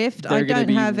can shift. I don't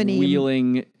have any...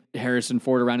 wheeling Harrison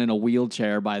Ford around in a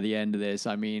wheelchair by the end of this.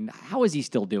 I mean, how is he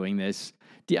still doing this?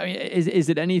 Is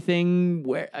it anything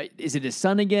where is it his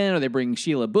son again? Are they bringing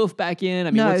Sheila Booth back in?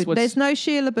 I mean, no, there's no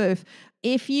Sheila Booth.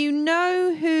 If you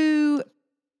know who,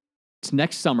 it's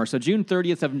next summer, so June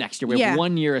 30th of next year. We have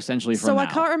 1 year essentially from now. So I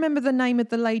can't remember the name of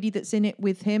the lady that's in it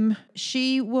with him.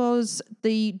 She was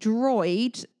the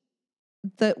droid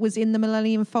that was in the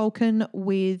Millennium Falcon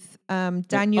with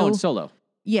Daniel. Oh, and Solo.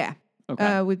 Yeah.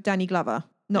 Okay. With Danny Glover,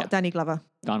 not Danny Glover.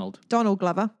 Donald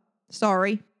Glover.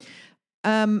 Sorry.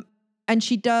 And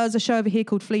she does a show over here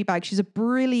called Fleabag. She's a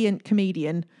brilliant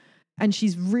comedian and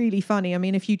she's really funny. I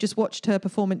mean, if you just watched her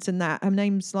performance in that, her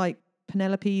name's like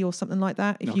Penelope or something like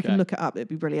that. If you can look it up, it'd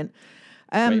be brilliant.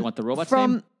 Wait, you want the robot's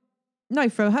name? No,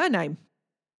 for her name.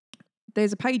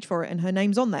 There's a page for it and her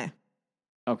name's on there.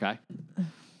 Okay.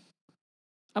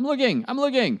 I'm looking.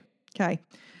 Okay.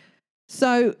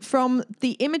 So from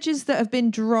the images that have been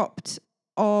dropped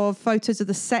of photos of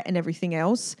the set and everything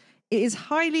else, it is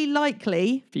highly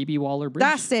likely... Phoebe Waller-Bridge?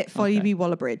 That's it, Phoebe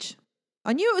Waller-Bridge.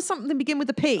 I knew it was something begin with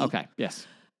a P. Okay, yes.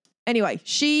 Anyway,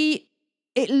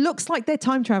 it looks like they're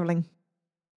time traveling.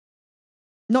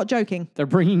 Not joking. They're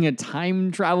bringing a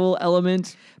time travel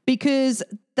element? Because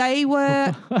they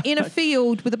were in a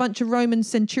field with a bunch of Roman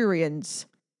centurions.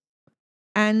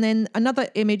 And then another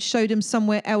image showed them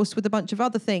somewhere else with a bunch of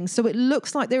other things. So it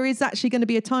looks like there is actually going to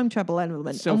be a time travel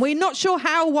element. And we're not sure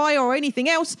how, why, or anything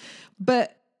else,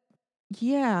 but...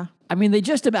 yeah. I mean, they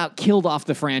just about killed off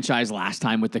the franchise last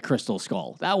time with the Crystal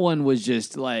Skull. That one was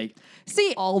just like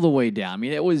all the way down. I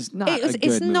mean, it was not a good movie.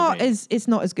 It's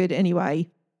not as good anyway.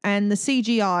 And the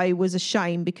CGI was a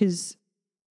shame because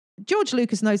George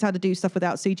Lucas knows how to do stuff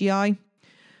without CGI.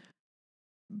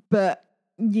 But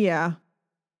yeah,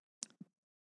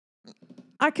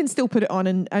 I can still put it on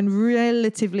and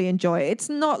relatively enjoy it. It's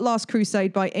not Last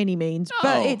Crusade by any means,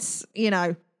 but it's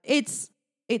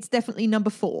definitely number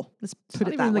 4. Let's put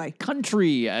it that way. The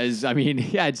country it's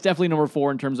definitely number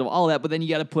 4 in terms of all that, but then you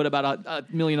got to put about a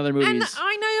million other movies. And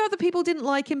I know other people didn't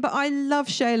like him, but I love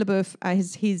Shia LaBeouf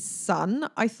as his son.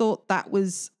 I thought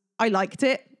I liked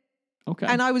it. Okay.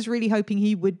 And I was really hoping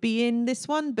he would be in this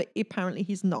one, but apparently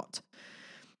he's not.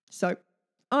 So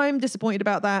I'm disappointed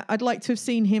about that. I'd like to have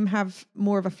seen him have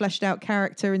more of a fleshed out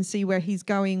character and see where he's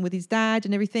going with his dad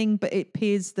and everything, but it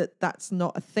appears that that's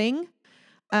not a thing.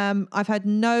 I've had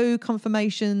no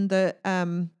confirmation that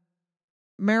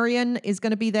Marion is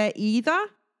going to be there either,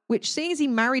 which seeing as he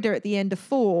married her at the end of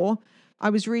 4, I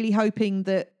was really hoping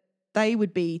that they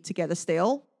would be together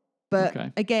still.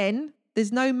 But again,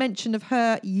 there's no mention of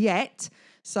her yet,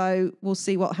 so we'll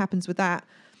see what happens with that.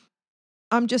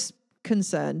 I'm just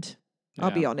concerned. I'll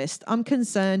be honest. I'm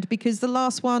concerned because the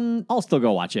last one... I'll still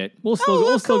go watch it. We'll still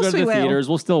go to the theaters.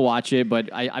 We'll still watch it, but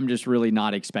I'm just really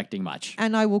not expecting much.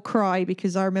 And I will cry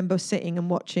because I remember sitting and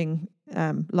watching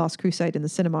Last Crusade in the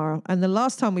cinema. And the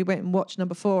last time we went and watched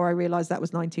number 4, I realized that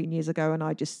was 19 years ago and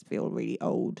I just feel really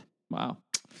old. Wow.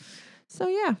 So,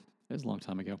 yeah. It was a long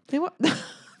time ago.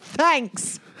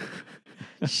 Thanks.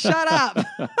 Shut up.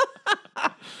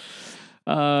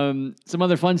 Some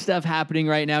other fun stuff happening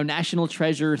right now. National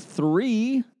Treasure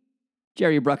 3.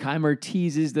 Jerry Bruckheimer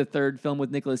teases the 3rd film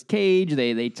with Nicolas Cage.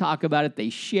 They talk about it. They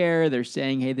share. They're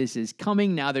saying, hey, this is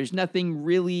coming. Now, there's nothing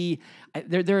really...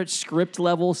 They're at script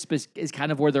level is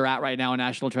kind of where they're at right now in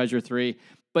National Treasure 3.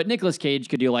 But Nicolas Cage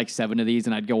could do like 7 of these,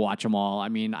 and I'd go watch them all. I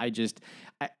mean, I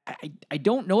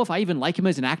don't know if I even like him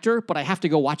as an actor, but I have to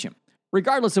go watch him,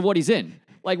 regardless of what he's in.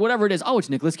 Like, whatever it is. Oh, it's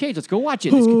Nicolas Cage. Let's go watch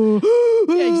it.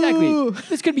 Yeah, exactly.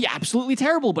 This could be absolutely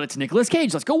terrible, but it's Nicolas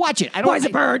Cage. Let's go watch it. Why is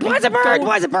it bird? Why is it bird?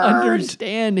 Why is it bird?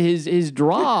 Understand his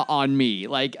draw on me.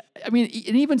 Like, I mean,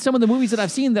 and even some of the movies that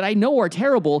I've seen that I know are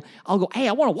terrible, I'll go, hey,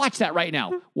 I want to watch that right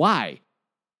now. Why?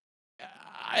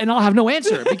 And I'll have no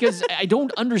answer because I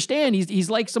don't understand. He's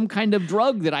like some kind of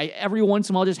drug that I every once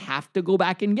in a while just have to go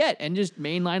back and get and just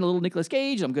mainline a little Nicolas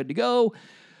Cage. I'm good to go.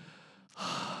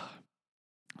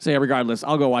 So yeah, regardless,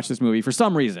 I'll go watch this movie for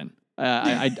some reason.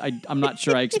 I'm not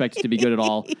sure I expect it to be good at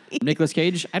all. Nicolas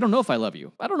Cage, I don't know if I love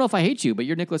you. I don't know if I hate you, but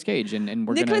you're Nicolas Cage, and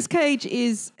we're Nicolas Cage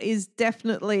is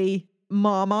definitely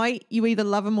Marmite. You either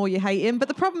love him or you hate him. But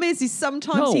the problem is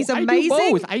sometimes he's amazing. I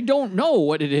do both. I don't know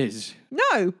what it is.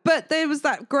 No, but there was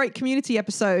that great Community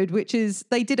episode, which is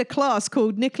they did a class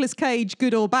called Nicolas Cage,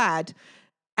 Good or Bad,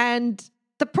 and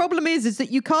the problem is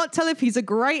that you can't tell if he's a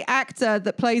great actor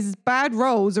that plays bad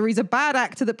roles or he's a bad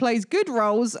actor that plays good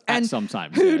roles. And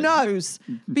sometimes, who knows?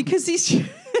 Because he's,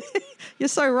 you're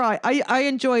so right. I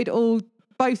enjoyed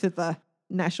both of the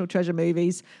National Treasure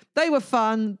movies. They were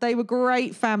fun. They were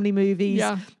great family movies.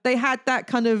 Yeah. They had that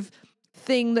kind of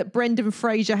thing that Brendan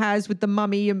Fraser has with the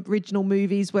Mummy original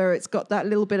movies where it's got that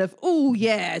little bit of, oh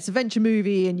yeah, it's a venture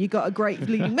movie and you got a great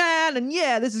leading man and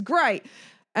yeah, this is great.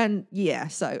 And yeah,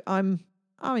 so I'm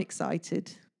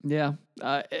excited. Yeah,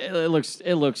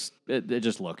 it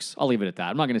just looks. I'll leave it at that.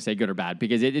 I'm not going to say good or bad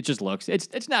because it just looks.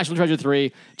 It's National Treasure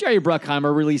 3. Jerry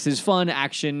Bruckheimer releases fun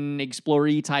action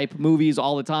explory type movies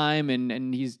all the time,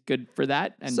 and he's good for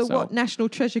that. And so what National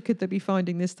Treasure could they be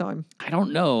finding this time? I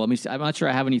don't know. Let me see. I'm not sure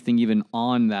I have anything even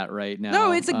on that right now.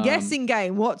 No, it's a guessing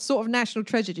game. What sort of National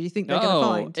Treasure do you think they're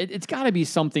going to find? It's got to be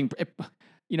something.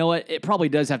 You know what? It probably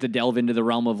does have to delve into the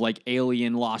realm of like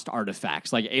alien lost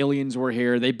artifacts. Like aliens were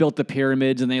here, they built the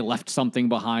pyramids and they left something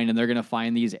behind and they're going to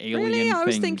find these alien things. I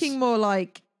was thinking more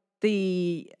like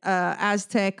the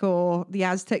Aztec or the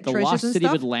Aztec treasures lost and city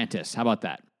stuff. of Atlantis. How about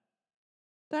that?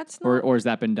 That's not... Or has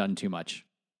that been done too much?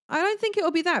 I don't think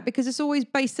it'll be that because it's always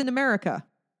based in America.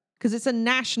 Because it's a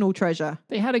national treasure.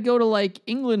 They had to go to like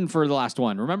England for the last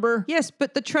one, remember? Yes,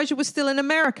 but the treasure was still in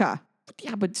America.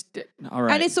 Yeah, but all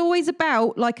right. And it's always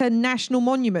about like a national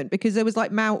monument because there was like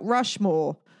Mount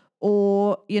Rushmore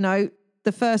or,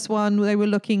 the first one they were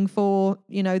looking for,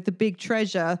 the big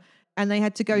treasure and they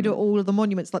had to go to all of the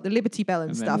monuments like the Liberty Bell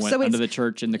and stuff. So under the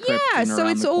church in the crypt. Yeah, so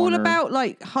it's all corner. about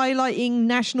like highlighting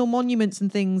national monuments and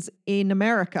things in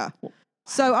America.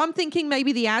 So I'm thinking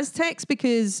maybe the Aztecs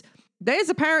because there's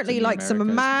apparently like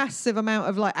some massive amount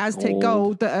of like Aztec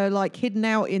gold that are like hidden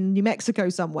out in New Mexico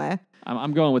somewhere.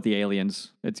 I'm going with the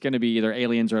aliens. It's going to be either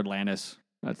aliens or Atlantis.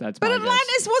 That's but my Atlantis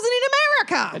guess. wasn't in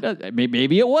America.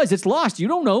 Maybe it was. It's lost. You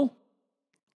don't know.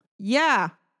 Yeah,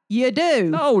 you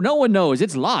do. No one knows.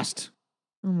 It's lost.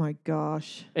 Oh my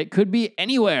gosh. It could be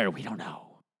anywhere. We don't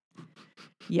know.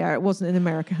 Yeah, it wasn't in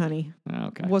America, honey.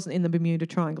 Okay. It wasn't in the Bermuda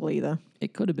Triangle either.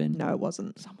 It could have been. No, it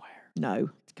wasn't. Somewhere. No.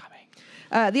 It's coming.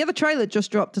 The other trailer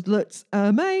just dropped. It looks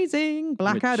amazing.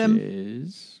 Black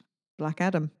Adam. Black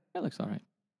Adam. That looks all right.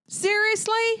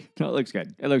 Seriously? No, it looks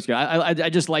good. It looks good. I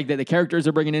just like that the characters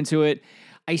are bringing into it.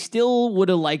 I still would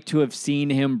have liked to have seen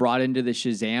him brought into the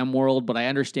Shazam world, but I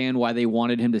understand why they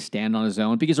wanted him to stand on his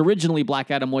own because originally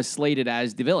Black Adam was slated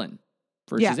as the villain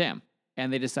for Shazam.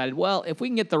 And they decided, well, if we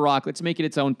can get The Rock, let's make it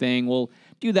its own thing. We'll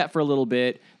do that for a little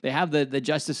bit. They have the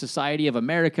Justice Society of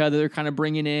America that they're kind of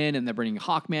bringing in, and they're bringing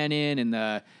Hawkman in, and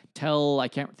I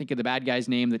can't think of the bad guy's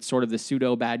name that's sort of the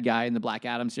pseudo bad guy in the Black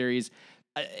Adam series.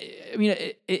 I mean,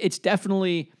 it's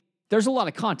definitely, there's a lot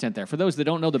of content there. For those that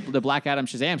don't know the Black Adam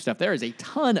Shazam stuff, there is a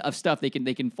ton of stuff they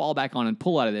can fall back on and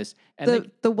pull out of this. And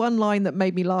the one line that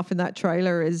made me laugh in that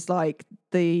trailer is like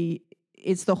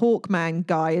it's the Hawkman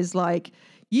guy is like,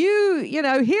 you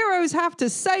know, heroes have to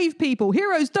save people.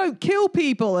 Heroes don't kill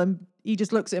people. And he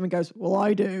just looks at him and goes, well,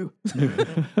 I do.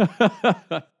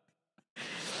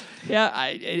 Yeah,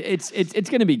 it's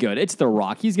going to be good. It's The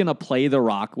Rock. He's going to play The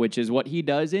Rock, which is what he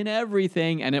does in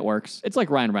everything, and it works. It's like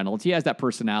Ryan Reynolds. He has that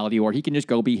personality where he can just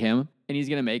go be him, and he's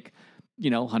going to make,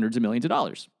 hundreds of millions of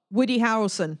dollars. Woody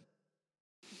Harrelson.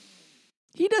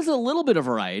 He does a little bit of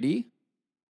variety.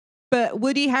 But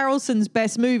Woody Harrelson's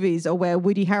best movies are where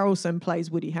Woody Harrelson plays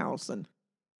Woody Harrelson.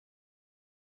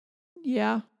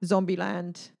 Yeah.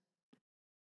 Zombieland.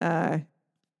 Now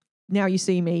You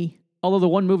See Me. Although the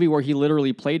one movie where he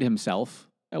literally played himself,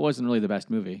 that wasn't really the best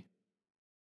movie.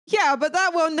 Yeah, but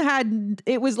that one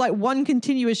it was like one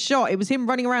continuous shot. It was him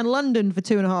running around London for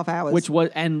 2.5 hours.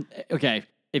 Okay,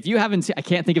 if you haven't seen, I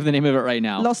can't think of the name of it right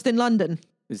now. Lost in London.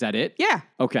 Is that it? Yeah.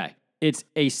 Okay. It's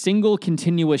a single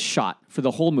continuous shot for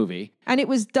the whole movie. And it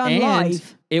was done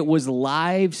live. it was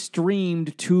live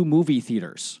streamed to movie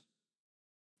theaters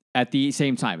at the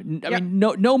same time. I mean,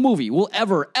 no movie will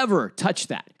ever touch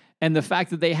that. And the fact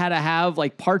that they had to have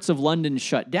like parts of London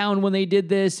shut down when they did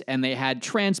this, and they had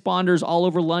transponders all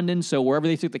over London, so wherever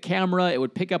they took the camera, it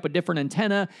would pick up a different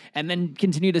antenna and then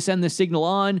continue to send the signal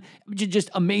on.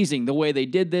 Just amazing the way they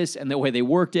did this and the way they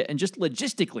worked it, and just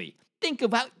logistically, think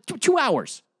about 2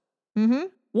 hours. Mm-hmm.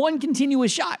 One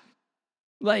continuous shot.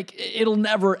 Like, it'll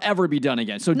never, ever be done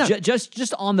again. So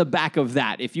just on the back of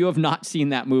that, if you have not seen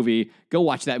that movie, go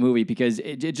watch that movie, because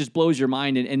it just blows your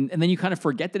mind. And then you kind of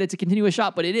forget that it's a continuous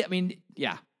shot. But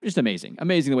just amazing.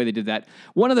 Amazing the way they did that.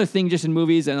 One other thing just in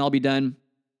movies, and I'll be done.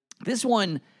 This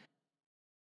one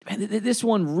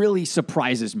really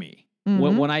surprises me.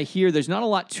 When I hear there's not a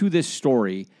lot to this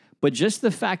story, but just the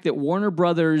fact that Warner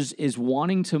Brothers is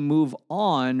wanting to move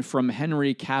on from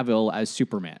Henry Cavill as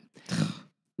Superman.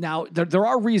 Now, there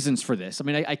are reasons for this. I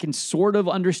mean, I can sort of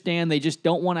understand they just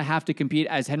don't want to have to compete,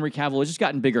 as Henry Cavill has just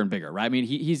gotten bigger and bigger, right? I mean,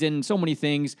 he's in so many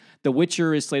things. The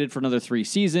Witcher is slated for another 3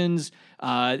 seasons.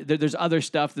 There's other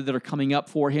stuff that are coming up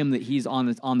for him that he's on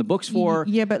the books for.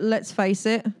 Yeah, but let's face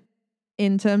it,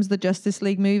 in terms of the Justice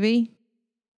League movie,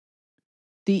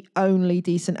 the only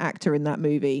decent actor in that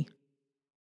movie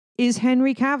is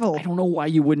Henry Cavill. I don't know why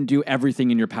you wouldn't do everything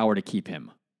in your power to keep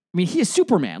him. I mean, he is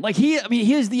Superman. Like, he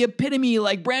is the epitome,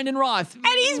 like Brandon Roth. And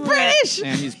he's British.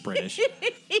 And he's British.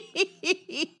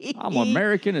 I'm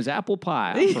American as apple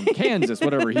pie. I'm from Kansas,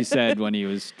 whatever he said when he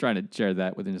was trying to share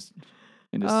that within his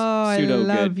I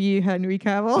love you, Henry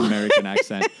Cavill. American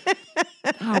accent.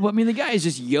 But I mean, the guy is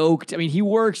just yoked. I mean, he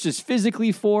works just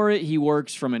physically for it. He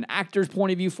works from an actor's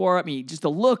point of view for it. I mean, just the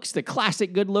looks, the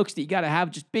classic good looks that you got to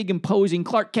have, just big, imposing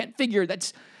Clark Kent figure.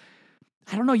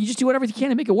 I don't know. You just do whatever you can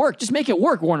to make it work. Just make it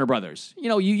work, Warner Brothers. You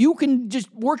know, you can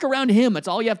just work around him. That's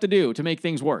all you have to do to make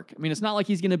things work. I mean, it's not like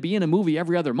he's going to be in a movie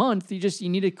every other month. You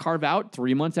need to carve out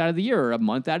 3 months out of the year or a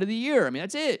month out of the year. I mean,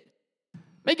 that's it.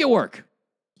 Make it work.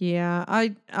 Yeah,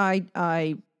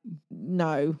 I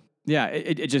no.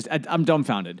 Yeah, I'm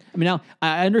dumbfounded. I mean, now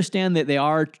I understand that they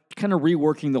are kind of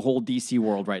reworking the whole DC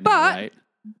world now, right?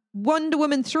 Wonder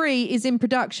Woman 3 is in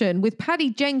production with Patty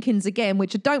Jenkins again,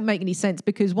 which don't make any sense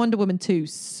because Wonder Woman 2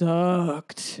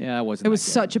 sucked. Yeah, it wasn't. It was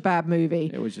such a bad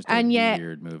movie. It was just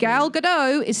weird movie. Gal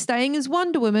Gadot is staying as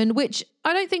Wonder Woman, which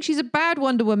I don't think she's a bad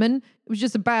Wonder Woman. It was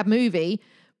just a bad movie.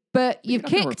 But you've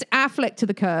kicked Affleck to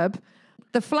the curb.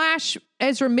 The Flash,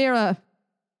 Ezra Miller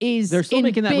they're still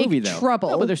making that movie, though. Trouble.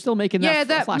 No, but they're still making that. Yeah,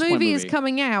 that movie is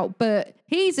coming out, but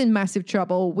he's in massive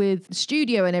trouble with the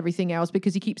studio and everything else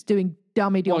because he keeps doing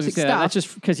dumb, idiotic stuff. That's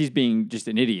just because he's being just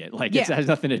an idiot. Like, it has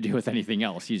nothing to do with anything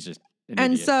else. He's just an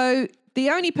idiot. So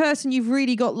the only person you've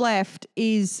really got left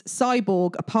is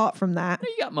Cyborg, apart from that.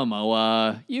 You got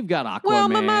Momoa. You've got Aquaman. Well,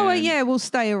 Momoa, will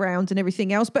stay around and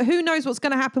everything else, but who knows what's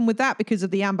going to happen with that because of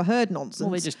the Amber Heard nonsense. Well,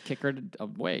 they just kick her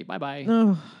away. Bye-bye.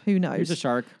 Oh, who knows? Here's a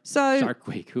shark. So Shark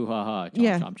Week. Hoo-ha-ha.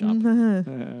 Chomp, chomp,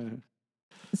 chomp.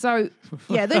 So,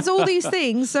 there's all these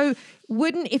things. So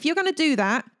if you're going to do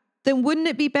that, then wouldn't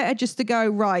it be better just to go,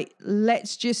 right,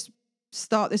 let's just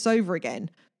start this over again?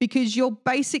 Because you're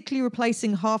basically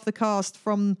replacing half the cast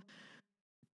from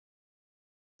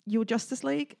your Justice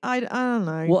League. I don't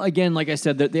know. Well, again, like I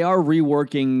said, they are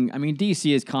reworking. I mean,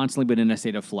 DC has constantly been in a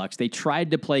state of flux. They tried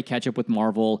to play catch up with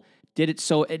Marvel, did it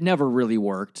so it never really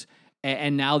worked.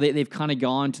 And now they've kind of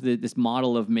gone to this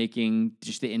model of making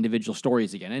just the individual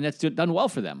stories again. And that's done well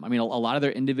for them. I mean, a lot of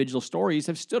their individual stories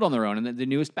have stood on their own. And the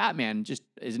newest Batman just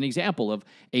is an example of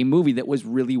a movie that was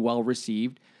really well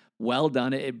received, well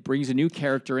done. It brings a new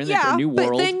character in there, a new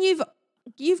world. But then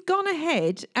you've gone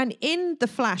ahead and in the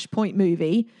Flashpoint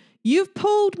movie, you've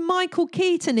pulled Michael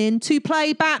Keaton in to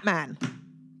play Batman.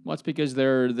 Well, it's because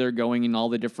they're going in all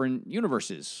the different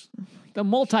universes. The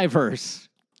multiverse.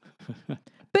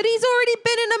 But he's already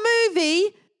been in a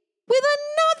movie with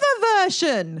another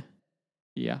version.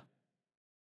 Yeah.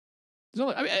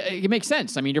 So, I mean, it makes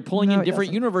sense. I mean, you're pulling in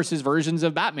different universes versions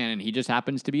of Batman, and he just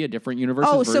happens to be a different universe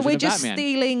version of Batman. Oh, so we're just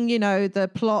stealing,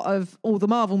 the plot of all the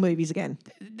Marvel movies again.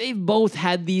 They've both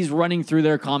had these running through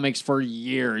their comics for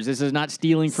years. This is not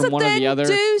stealing from one or the other.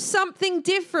 So then do something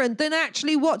different than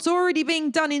actually what's already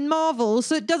being done in Marvel,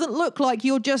 so it doesn't look like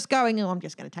you're just going, I'm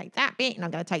just going to take that bit, and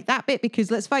I'm going to take that bit, because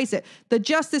let's face it, the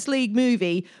Justice League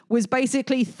movie was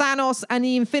basically Thanos and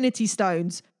the Infinity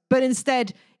Stones, but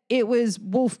instead it was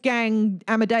Wolfgang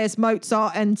Amadeus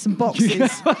Mozart and some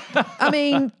boxes. I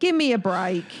mean, give me a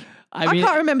break. I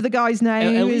can't remember the guy's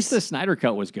name. At least the Snyder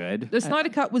Cut was good. The Snyder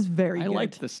Cut was very good. I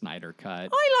liked the Snyder Cut.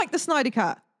 I like the Snyder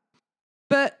Cut.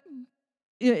 But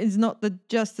It's not the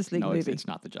Justice League No, movie. it's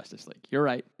not the Justice League. You're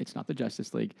right. It's not the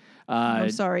Justice League. I'm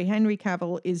sorry. Henry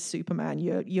Cavill is Superman.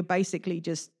 You're basically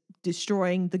just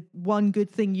destroying the one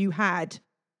good thing you had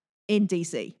in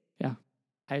DC. Yeah,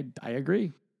 I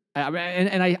agree.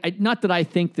 I not that I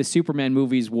think the Superman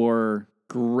movies were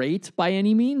great by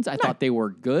any means. I thought they were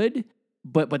good,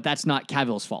 but that's not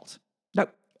Cavill's fault. Nope.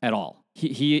 At all.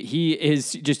 He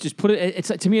is just put it. It's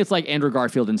to me. It's like Andrew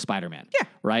Garfield in Spider-Man. Yeah.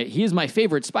 Right. He is my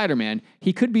favorite Spider-Man.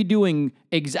 He could be doing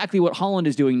exactly what Holland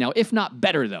is doing now, if not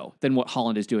better though than what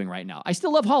Holland is doing right now. I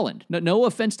still love Holland. No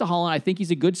offense to Holland. I think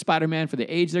he's a good Spider-Man for the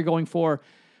age they're going for,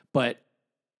 but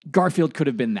Garfield could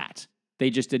have been that. They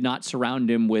just did not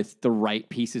surround him with the right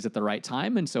pieces at the right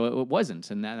time, and so it wasn't.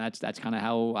 And that's kind of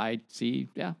how I see.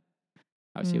 Yeah,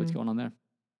 I see what's going on there.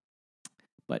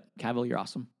 But Cavill, you're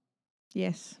awesome.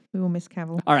 Yes, we will miss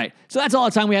Cavill. All right, so that's all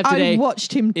the time we have today. I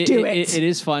watched him do it. It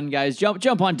is fun, guys.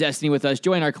 Jump on Destiny with us.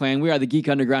 Join our clan. We are the Geek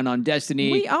Underground on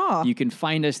Destiny. We are. You can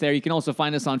find us there. You can also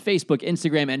find us on Facebook,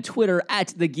 Instagram, and Twitter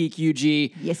at the Geek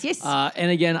UG. Yes.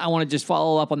 And again, I want to just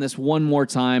follow up on this one more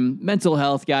time. Mental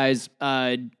health, guys.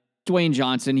 Dwayne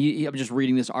Johnson, I'm just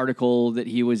reading this article that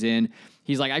he was in.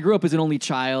 He's like, I grew up as an only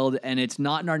child, and it's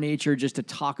not in our nature just to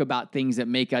talk about things that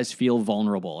make us feel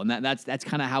vulnerable. And that's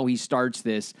kind of how he starts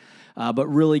this, but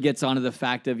really gets onto the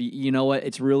fact of, you know what,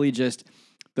 it's really just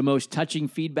the most touching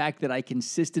feedback that I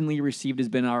consistently received has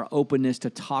been our openness to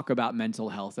talk about mental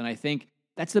health. And I think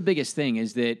that's the biggest thing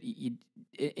is that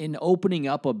in opening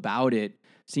up about it,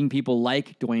 seeing people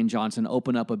like Dwayne Johnson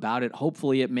open up about it,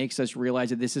 hopefully it makes us realize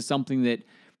that this is something that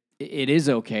it is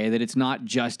okay, that it's not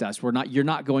just us. You're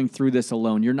not going through this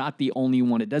alone. You're not the only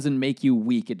one. It doesn't make you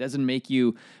weak. It doesn't make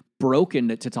you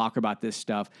broken to talk about this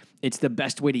stuff. It's the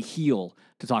best way to heal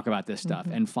to talk about this stuff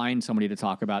and find somebody to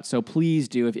talk about. So please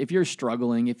do. If you're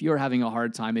struggling, if you're having a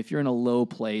hard time, if you're in a low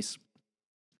place,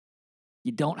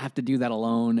 you don't have to do that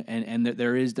alone, and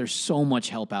there's so much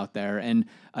help out there. And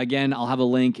again, I'll have a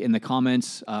link in the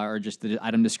comments or just the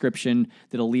item description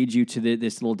that'll lead you to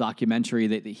this little documentary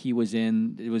that he was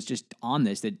in. It was just on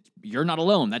this, that you're not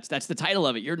alone. That's the title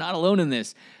of it. You're not alone in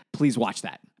this. Please watch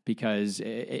that because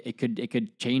it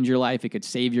could change your life. It could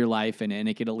save your life, and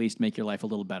it could at least make your life a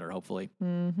little better, hopefully.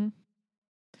 Mm-hmm.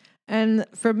 And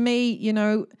for me,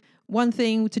 one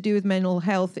thing to do with mental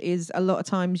health is a lot of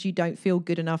times you don't feel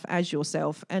good enough as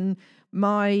yourself. And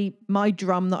my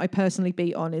drum that I personally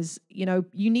beat on is,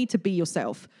 you need to be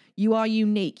yourself. You are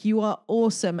unique. You are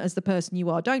awesome as the person you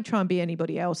are. Don't try and be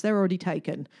anybody else. They're already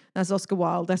taken. That's Oscar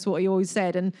Wilde. That's what he always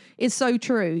said. And it's so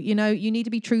true. You need to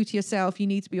be true to yourself. You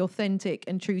need to be authentic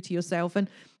and true to yourself. And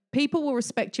people will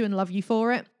respect you and love you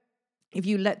for it if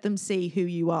you let them see who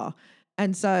you are.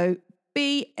 And so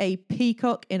be a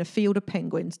peacock in a field of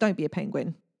penguins. Don't be a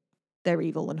penguin. They're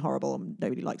evil and horrible and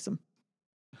nobody likes them.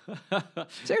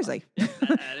 Seriously.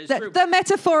 The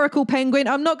metaphorical penguin.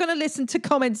 I'm not going to listen to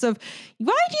comments of,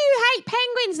 why do you hate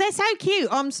penguins? They're so cute.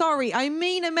 I'm sorry. I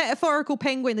mean a metaphorical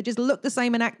penguin that just look the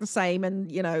same and act the same.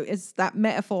 And, it's that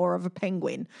metaphor of a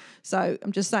penguin. So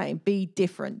I'm just saying, be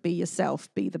different. Be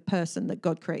yourself. Be the person that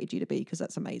God created you to be, because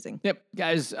that's amazing. Yep.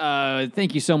 Guys,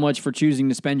 thank you so much for choosing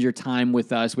to spend your time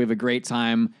with us. We have a great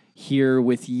time here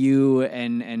with you,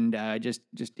 and just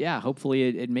hopefully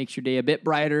it makes your day a bit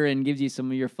brighter and gives you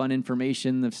some of your fun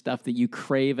information of stuff that you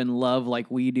crave and love like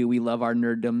we do. We love our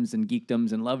nerddoms and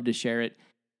geekdoms and love to share it.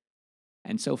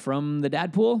 And so from the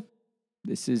Dad Pool,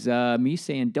 this is me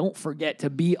saying, don't forget to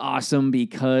be awesome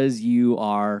because you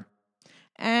are.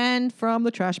 And from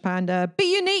the Trash Panda,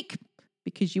 be unique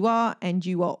because you are, and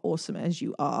you are awesome as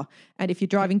you are. And if you're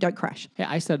driving, don't crash. Hey,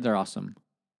 I said they're awesome.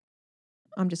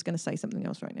 I'm just going to say something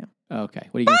else right now. Okay.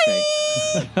 What are you going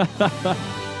to say?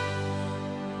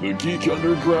 The Geek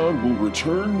Underground will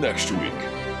return next week.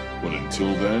 But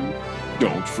until then,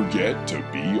 don't forget to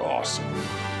be awesome.